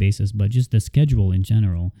game-to-game basis, but just the schedule in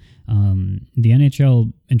general, the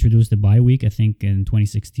NHL introduced a bye week, I think in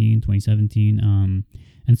 2016, 2017.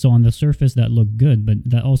 And so on the surface that looked good, but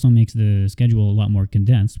that also makes the schedule a lot more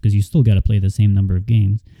condensed because you still got to play the same number of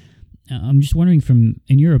games. I'm just wondering,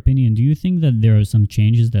 in your opinion, do you think that there are some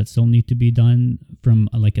changes that still need to be done from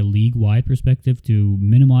like a league-wide perspective to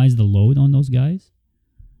minimize the load on those guys?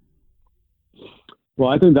 Well,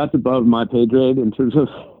 I think that's above my pay grade in terms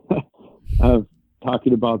of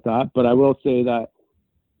talking about that. But I will say that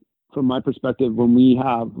from my perspective, when we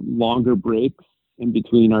have longer breaks in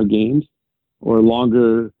between our games or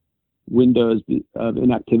longer windows of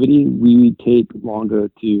inactivity, we take longer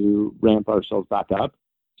to ramp ourselves back up.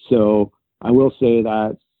 So I will say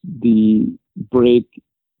that the break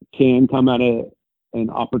can come at an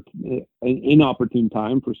inopportune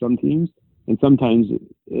time for some teams, and sometimes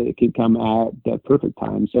it can come at that perfect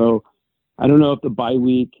time. So I don't know if the bye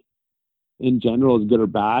week in general is good or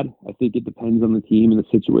bad. I think it depends on the team and the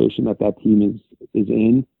situation that team is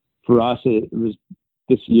in. For us,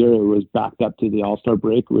 this year it was backed up to the All-Star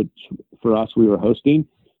break, which for us we were hosting.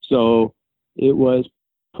 So it was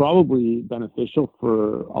probably beneficial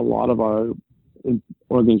for a lot of our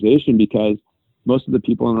organization because most of the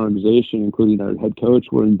people in our organization, including our head coach,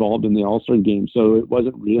 were involved in the All-Star game. So it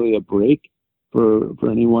wasn't really a break for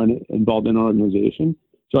anyone involved in our organization.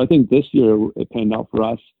 So I think this year it panned out for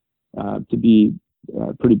us to be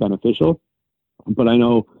pretty beneficial. But I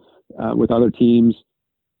know with other teams,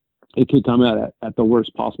 it could come at the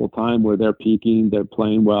worst possible time where they're peaking, they're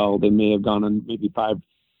playing well, they may have gone on maybe 5,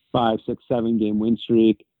 6, 7 game win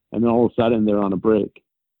streak, and then all of a sudden they're on a break.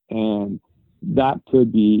 And that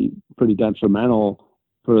could be pretty detrimental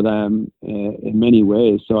for them in many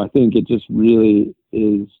ways. So I think it just really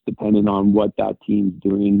is dependent on what that team's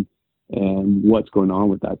doing and what's going on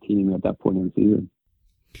with that team at that point in the season.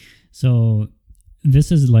 So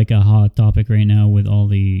this is like a hot topic right now with all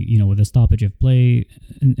the, with the stoppage of play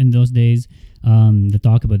in those days, the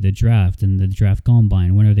talk about the draft and the draft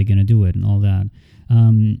combine, when are they going to do it and all that.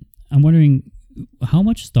 I'm wondering, how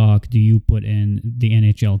much stock do you put in the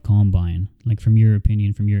NHL combine? Like, from your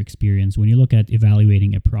opinion, from your experience, when you look at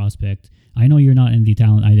evaluating a prospect, I know you're not in the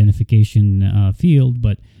talent identification field,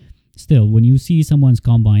 but still, when you see someone's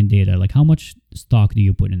combine data, like, how much stock do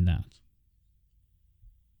you put in that?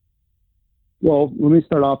 Well, let me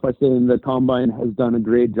start off by saying the Combine has done a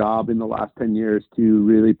great job in the last 10 years to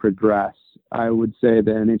really progress. I would say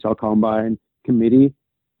the NHL Combine committee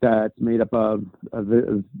that's made up of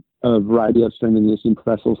a variety of strength and conditioning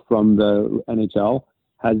professionals from the NHL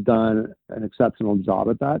has done an exceptional job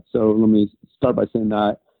at that. So let me start by saying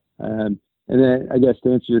that. And then I guess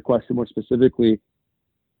to answer your question more specifically,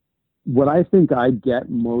 what I think I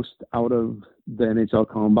get most out of the NHL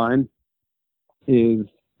Combine is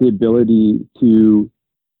the ability to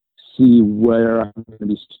see where I'm going to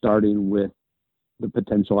be starting with the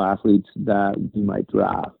potential athletes that we might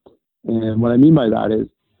draft. And what I mean by that is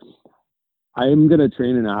I'm going to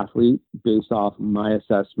train an athlete based off my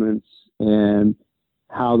assessments and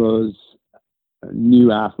how those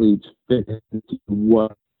new athletes fit into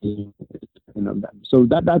what of them. So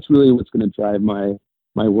that's really what's going to drive my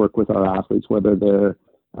work with our athletes, whether they're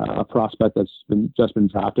a prospect that's just been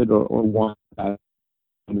drafted or one that's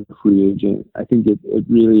a free agent. I think it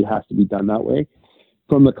really has to be done that way.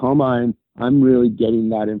 From the Combine, I'm really getting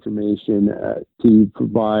that information to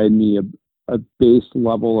provide me a base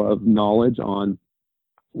level of knowledge on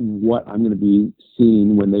what I'm going to be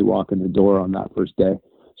seeing when they walk in the door on that first day.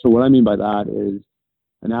 So what I mean by that is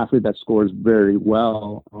an athlete that scores very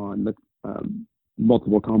well on the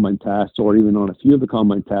multiple Combine tests or even on a few of the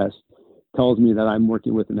Combine tests tells me that I'm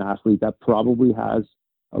working with an athlete that probably has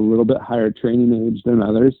a little bit higher training age than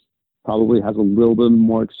others, probably has a little bit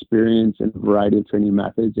more experience in a variety of training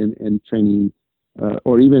methods and training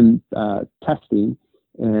or even testing.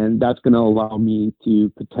 And that's going to allow me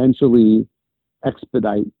to potentially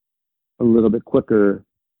expedite a little bit quicker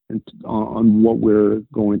on what we're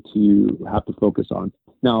going to have to focus on.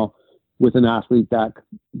 Now, with an athlete that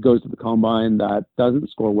goes to the Combine that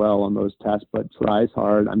doesn't score well on those tests but tries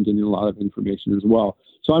hard, I'm getting a lot of information as well.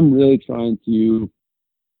 So I'm really trying to,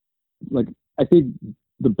 I think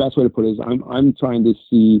the best way to put it is I'm trying to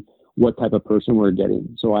see what type of person we're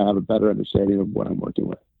getting so I have a better understanding of what I'm working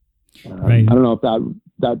with. Right. I don't know if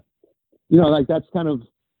that that's kind of,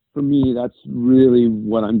 for me, that's really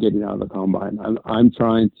what I'm getting out of the Combine. I'm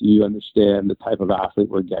trying to understand the type of athlete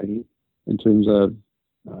we're getting in terms of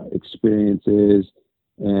experiences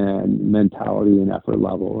and mentality and effort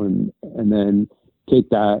level, and then take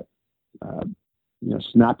that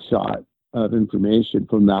snapshot of information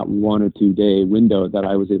from that 1 or 2 day window that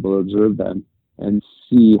I was able to observe them and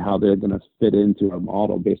see how they're going to fit into our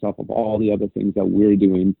model based off of all the other things that we're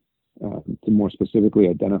doing to more specifically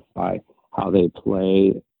identify how they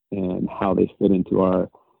play and how they fit into our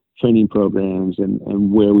training programs and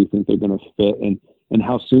where we think they're going to fit and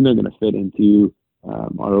how soon they're going to fit into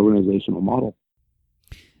our organizational model.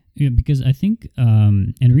 Yeah, because I think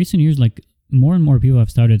in recent years, like more and more people have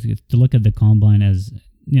started to look at the Combine as,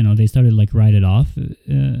 they started write it off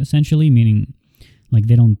essentially, meaning like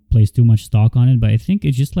they don't place too much stock on it. But I think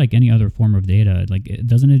it's just like any other form of data.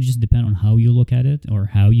 Doesn't it just depend on how you look at it or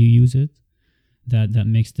how you use it that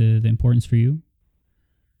makes the importance for you?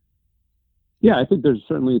 Yeah, I think there's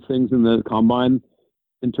certainly things in the Combine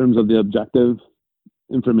in terms of the objective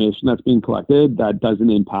information that's being collected that doesn't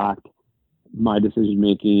impact my decision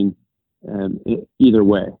making either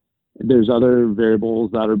way. There's other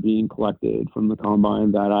variables that are being collected from the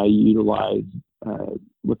Combine that I utilize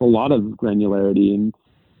with a lot of granularity, and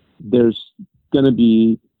there's going to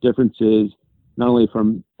be differences not only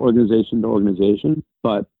from organization to organization,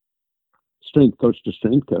 but strength coach to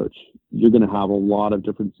strength coach. You're going to have a lot of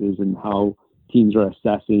differences in how teams are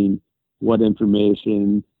assessing what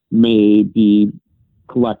information may be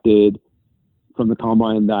collected from the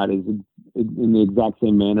Combine that is in the exact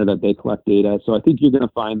same manner that they collect data. So I think you're going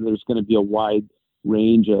to find there's going to be a wide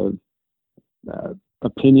range of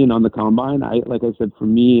opinion on the Combine. Like I said, for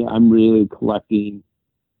me, I'm really collecting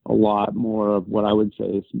a lot more of what I would say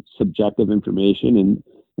is subjective information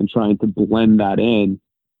and trying to blend that in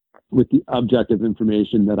with the objective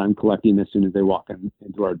information that I'm collecting as soon as they walk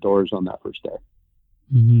into our doors on that first day.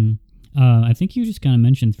 Mm-hmm. I think you just kind of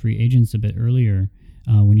mentioned free agents a bit earlier.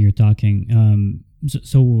 when you're talking.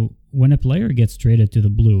 So when a player gets traded to the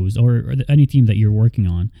Blues or any team that you're working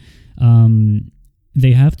on,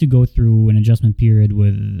 they have to go through an adjustment period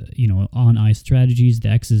with, on ice strategies, the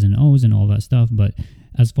X's and O's and all that stuff. But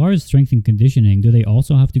as far as strength and conditioning, do they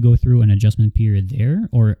also have to go through an adjustment period there,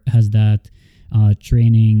 or has that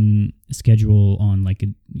training schedule on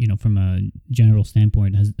from a general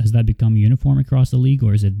standpoint, has that become uniform across the league,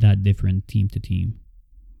 or is it that different team to team?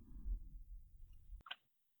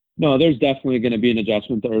 No, there's definitely going to be an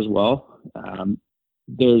adjustment there as well.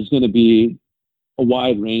 There's going to be a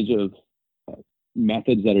wide range of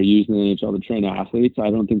methods that are used in the NHL to train athletes.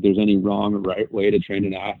 I don't think there's any wrong or right way to train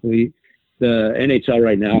an athlete. The NHL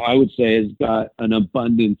right now, I would say, has got an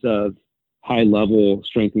abundance of high-level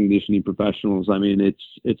strength and conditioning professionals. I mean,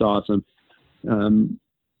 it's awesome. With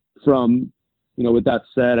that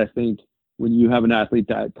said, I think when you have an athlete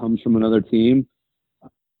that comes from another team,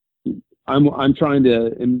 I'm trying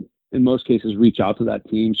to, in most cases, reach out to that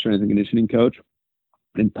team strength and conditioning coach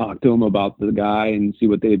and talk to them about the guy and see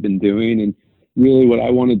what they've been doing. And really what I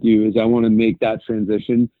want to do is I want to make that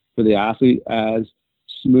transition for the athlete as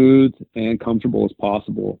smooth and comfortable as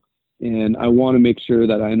possible. And I want to make sure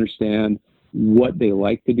that I understand what they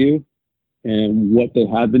like to do and what they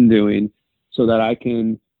have been doing so that I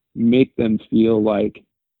can make them feel like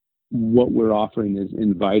what we're offering is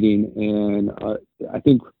inviting. And I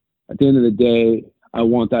think at the end of the day, I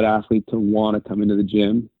want that athlete to want to come into the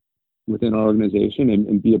gym within our organization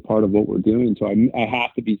and be a part of what we're doing. So I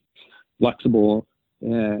have to be flexible,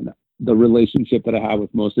 and the relationship that I have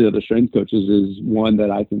with most of the other strength coaches is one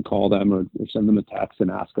that I can call them or send them a text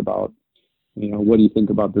and ask about, what do you think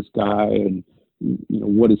about this guy? And,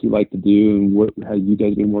 what does he like to do? And what have you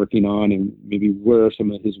guys been working on? And maybe where are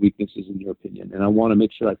some of his weaknesses in your opinion? And I want to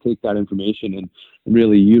make sure I take that information and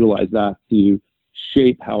really utilize that to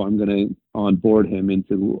shape how I'm going to onboard him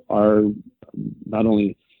into our, not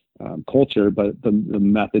only culture, but the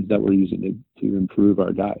methods that we're using to improve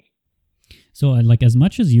our guys. So, as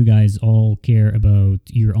much as you guys all care about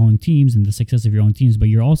your own teams and the success of your own teams, but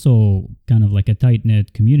you're also kind of like a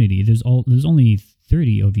tight-knit community. There's only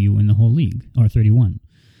 30 of you in the whole league, or 31.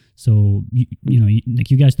 So,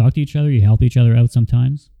 you guys talk to each other, you help each other out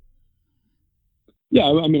sometimes? Yeah,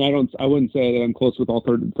 I mean, I wouldn't say that I'm close with all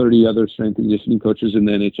 30 other strength and conditioning coaches in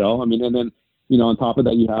the NHL. I mean, and then, on top of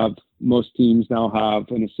that, you have, most teams now have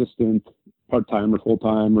an assistant, part-time or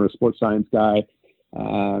full-time, or a sports science guy,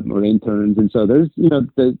 or interns. And so there's,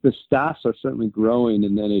 the staffs are certainly growing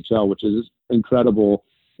in the NHL, which is incredible.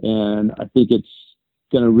 And I think it's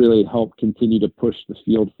going to really help continue to push the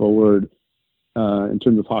field forward in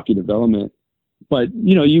terms of hockey development. But,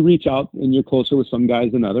 you reach out and you're closer with some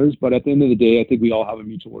guys than others. But at the end of the day, I think we all have a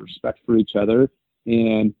mutual respect for each other.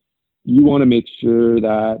 And you want to make sure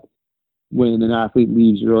that when an athlete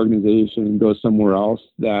leaves your organization and goes somewhere else,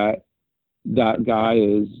 that guy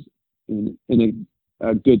is in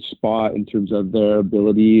a good spot in terms of their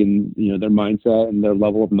ability and, their mindset and their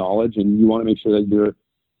level of knowledge. And you want to make sure that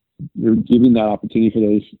you're giving that opportunity for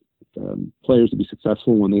those players to be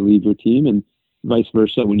successful when they leave your team, and vice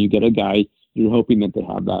versa. When you get a guy, you're hoping that they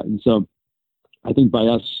have that. And so I think by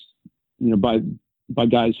us, by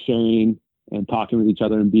guys sharing and talking with each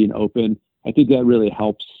other and being open, I think that really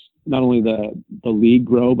helps not only the league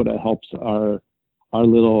grow, but it helps our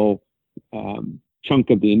little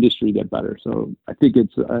chunk of the industry get better. So I think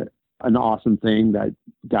it's an awesome thing that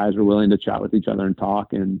guys are willing to chat with each other and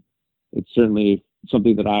talk. And it's certainly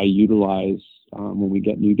something that I utilize when we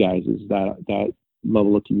get new guys, is that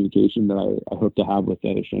level of communication that I hope to have with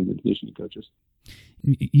the other strength and conditioning coaches.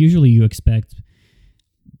 Usually you expect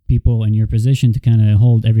people in your position to kind of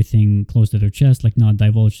hold everything close to their chest, not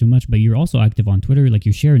divulge too much, but you're also active on Twitter.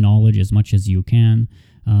 You share knowledge as much as you can,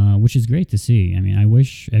 which is great to see. I mean, I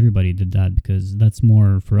wish everybody did that, because that's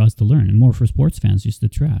more for us to learn and more for sports fans just to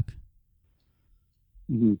track.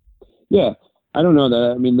 Mm-hmm. Yeah. I don't know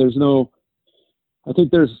that. I mean, I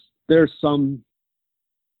think there's some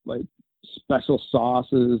special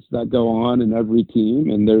sauces that go on in every team.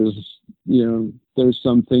 And there's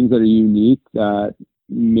some things that are unique that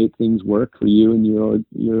make things work for you and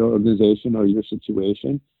your organization or your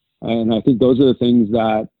situation. And I think those are the things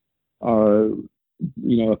that are,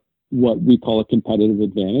 what we call a competitive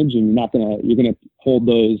advantage. And you're going to hold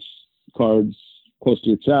those cards close to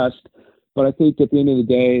your chest. But I think at the end of the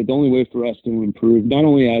day, the only way for us to improve, not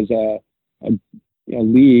only as a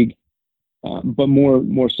league, but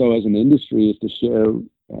more so as an industry, is to share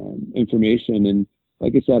information. And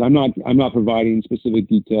like I said, I'm not providing specific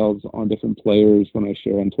details on different players when I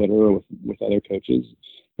share on Twitter or with other coaches,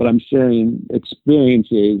 but I'm sharing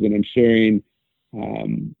experiences, and I'm sharing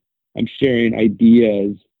I'm sharing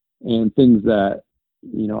ideas and things that,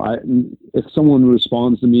 if someone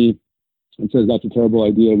responds to me and says, that's a terrible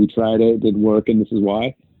idea, we tried it didn't work, and this is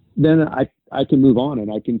why, then I can move on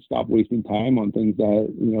and I can stop wasting time on things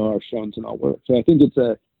that, are shown to not work. So I think it's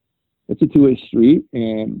a two-way street,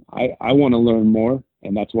 and I want to learn more,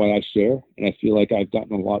 and that's why I share. And I feel like I've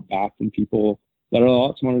gotten a lot back from people that are a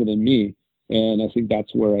lot smarter than me. And I think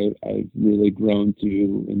that's where I've really grown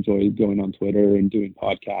to enjoy going on Twitter and doing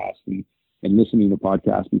podcasts and listening to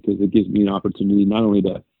podcasts, because it gives me an opportunity not only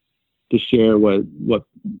to share what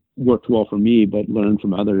worked well for me, but learn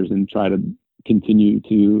from others and try to continue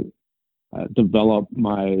to develop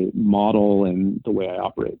my model and the way I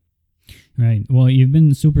operate. Right. Well, you've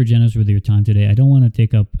been super generous with your time today. I don't want to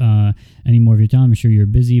take up any more of your time. I'm sure you're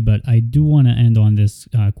busy, but I do want to end on this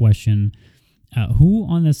question. Who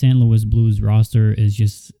on the St. Louis Blues roster is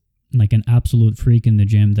just like an absolute freak in the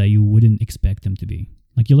gym that you wouldn't expect him to be?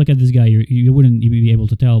 Like, you look at this guy, you wouldn't be able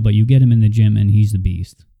to tell, but you get him in the gym and he's the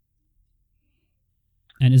beast.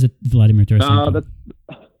 And is it Vladimir Tarasenko?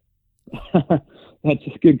 That's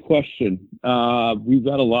a good question. We've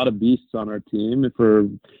got a lot of beasts on our team for,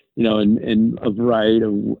 in a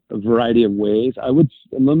variety of ways.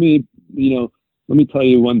 Let me tell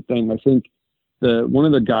you one thing. I think one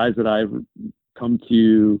of the guys that I've come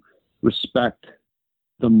to respect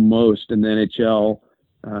the most in the NHL,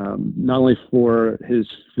 not only for his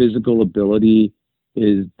physical ability,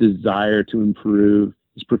 his desire to improve,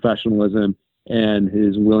 his professionalism, and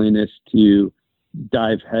his willingness to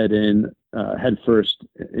dive head first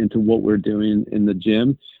into what we're doing in the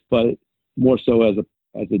gym, but more so as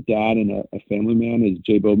a dad and a family man, is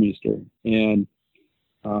Jay Bouwmeester. And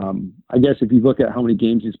I guess if you look at how many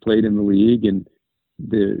games he's played in the league and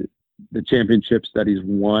the championships that he's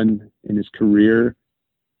won in his career,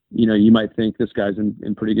 you might think this guy's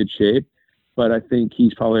in pretty good shape, but I think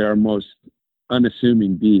he's probably our most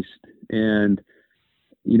unassuming beast. And,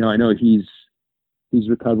 I know he's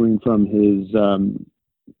recovering from his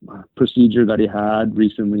procedure that he had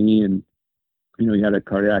recently, and he had a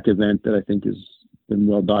cardiac event that I think has been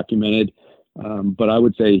well documented. But I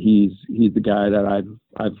would say he's the guy that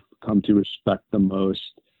I've come to respect the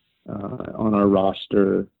most on our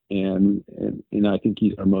roster, and I think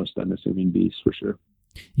he's our most unassuming beast for sure.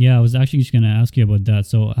 Yeah, I was actually just going to ask you about that.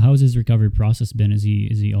 So, how's his recovery process been? Is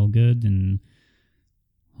he all good and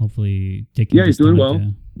hopefully taking? Yeah, he's doing well.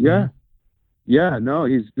 Yeah, no,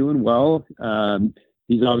 he's doing well.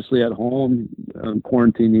 He's obviously at home,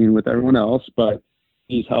 quarantining with everyone else, but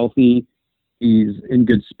he's healthy. He's in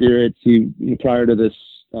good spirits. Prior to this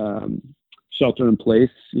shelter in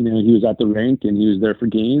place, he was at the rink and he was there for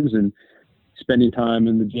games and spending time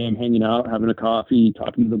in the gym, hanging out, having a coffee,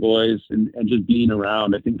 talking to the boys, and just being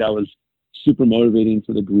around. I think that was super motivating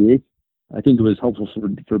for the group. I think it was helpful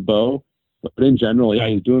for Bo. But in general, yeah,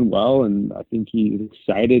 he's doing well, and I think he's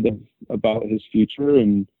excited about his future.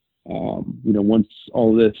 And once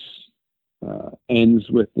all this ends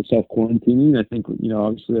with the self-quarantining, I think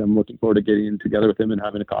obviously I'm looking forward to getting together with him and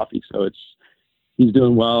having a coffee. So he's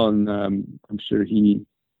doing well, and I'm sure he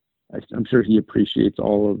appreciates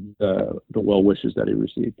all of the well wishes that he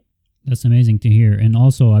received. That's amazing to hear. And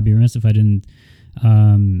also, I'd be remiss if I didn't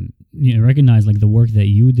recognize like the work that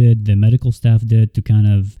you did, the medical staff did to kind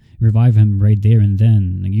of revive him right there and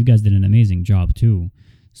then. Like, you guys did an amazing job too.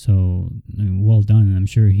 So well done. And I'm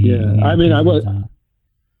sure he. Yeah, I mean, I was.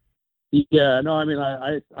 Yeah, no, I mean,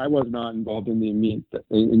 I was not involved in the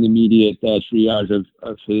immediate triage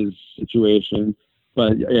of his situation,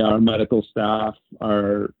 but yeah, our medical staff,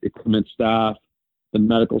 our equipment staff, the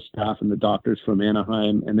medical staff, and the doctors from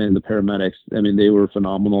Anaheim, and then the paramedics. I mean, they were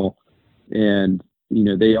phenomenal, and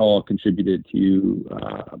they all contributed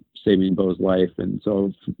to saving Bo's life. And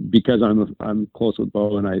so, because I'm close with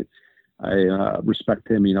Bo and I respect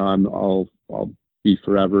him, I'll be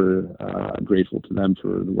forever grateful to them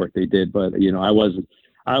for the work they did. But I was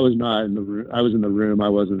not in the room. I was in the room. I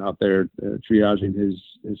wasn't out there triaging his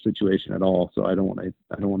situation at all. So I don't want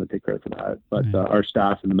to take credit for that. But our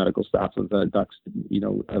staff and the medical staff of the Ducks,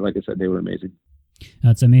 like I said, they were amazing.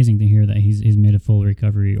 It's amazing to hear that he's made a full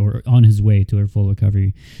recovery, or on his way to a full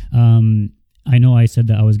recovery. I know I said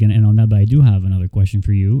that I was going to end on that, but I do have another question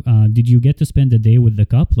for you. Did you get to spend a day with the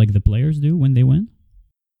cup like the players do when they win?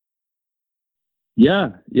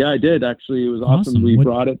 Yeah, I did actually. It was awesome. We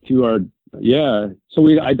brought it to our So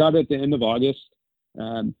I got it at the end of August,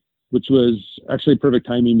 which was actually perfect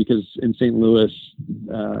timing because in St. Louis,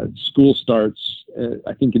 school starts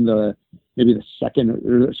I think in the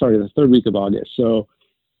third week of August. So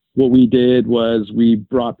what we did was we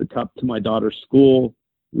brought the cup to my daughter's school.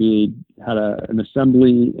 We had an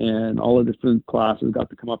assembly, and all the different classes got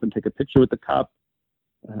to come up and take a picture with the cup.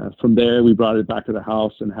 From there, we brought it back to the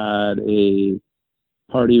house and had a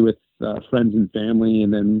party with friends and family,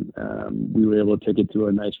 and then we were able to take it to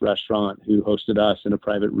a nice restaurant who hosted us in a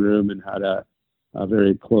private room and had a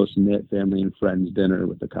very close-knit family and friends dinner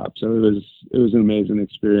with the cup. So it was an amazing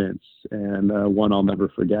experience, and one I'll never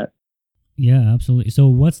forget. Yeah, absolutely. So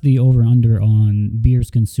what's the over-under on beers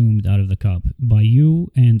consumed out of the cup by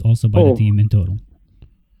you and also by the team in total?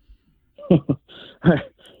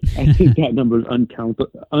 I think that number is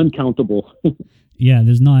uncountable. Yeah,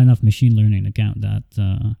 there's not enough machine learning to count that.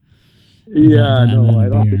 Yeah, no, I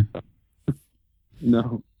don't think so.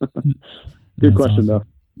 No. Good question, awesome, though.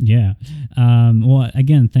 Yeah. Well,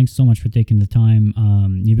 again, thanks so much for taking the time.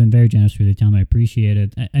 You've been very generous with your time. I appreciate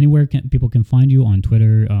it. Anywhere people can find you on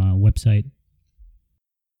Twitter, website?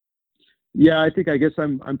 Yeah, I guess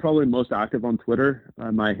I'm probably most active on Twitter.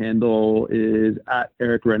 My handle is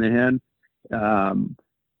 @Eric Renahan. I'm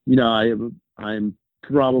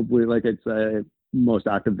probably, like I'd say, most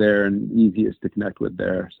active there and easiest to connect with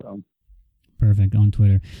there. So. Perfect, on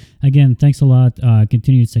Twitter. Again, thanks a lot.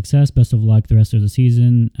 Continued success. Best of luck the rest of the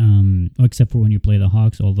season, except for when you play the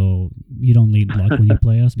Hawks, although you don't need luck when you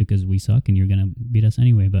play us because we suck and you're going to beat us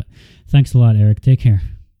anyway. But thanks a lot, Eric. Take care.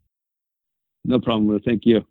 No problem, Lou. Thank you.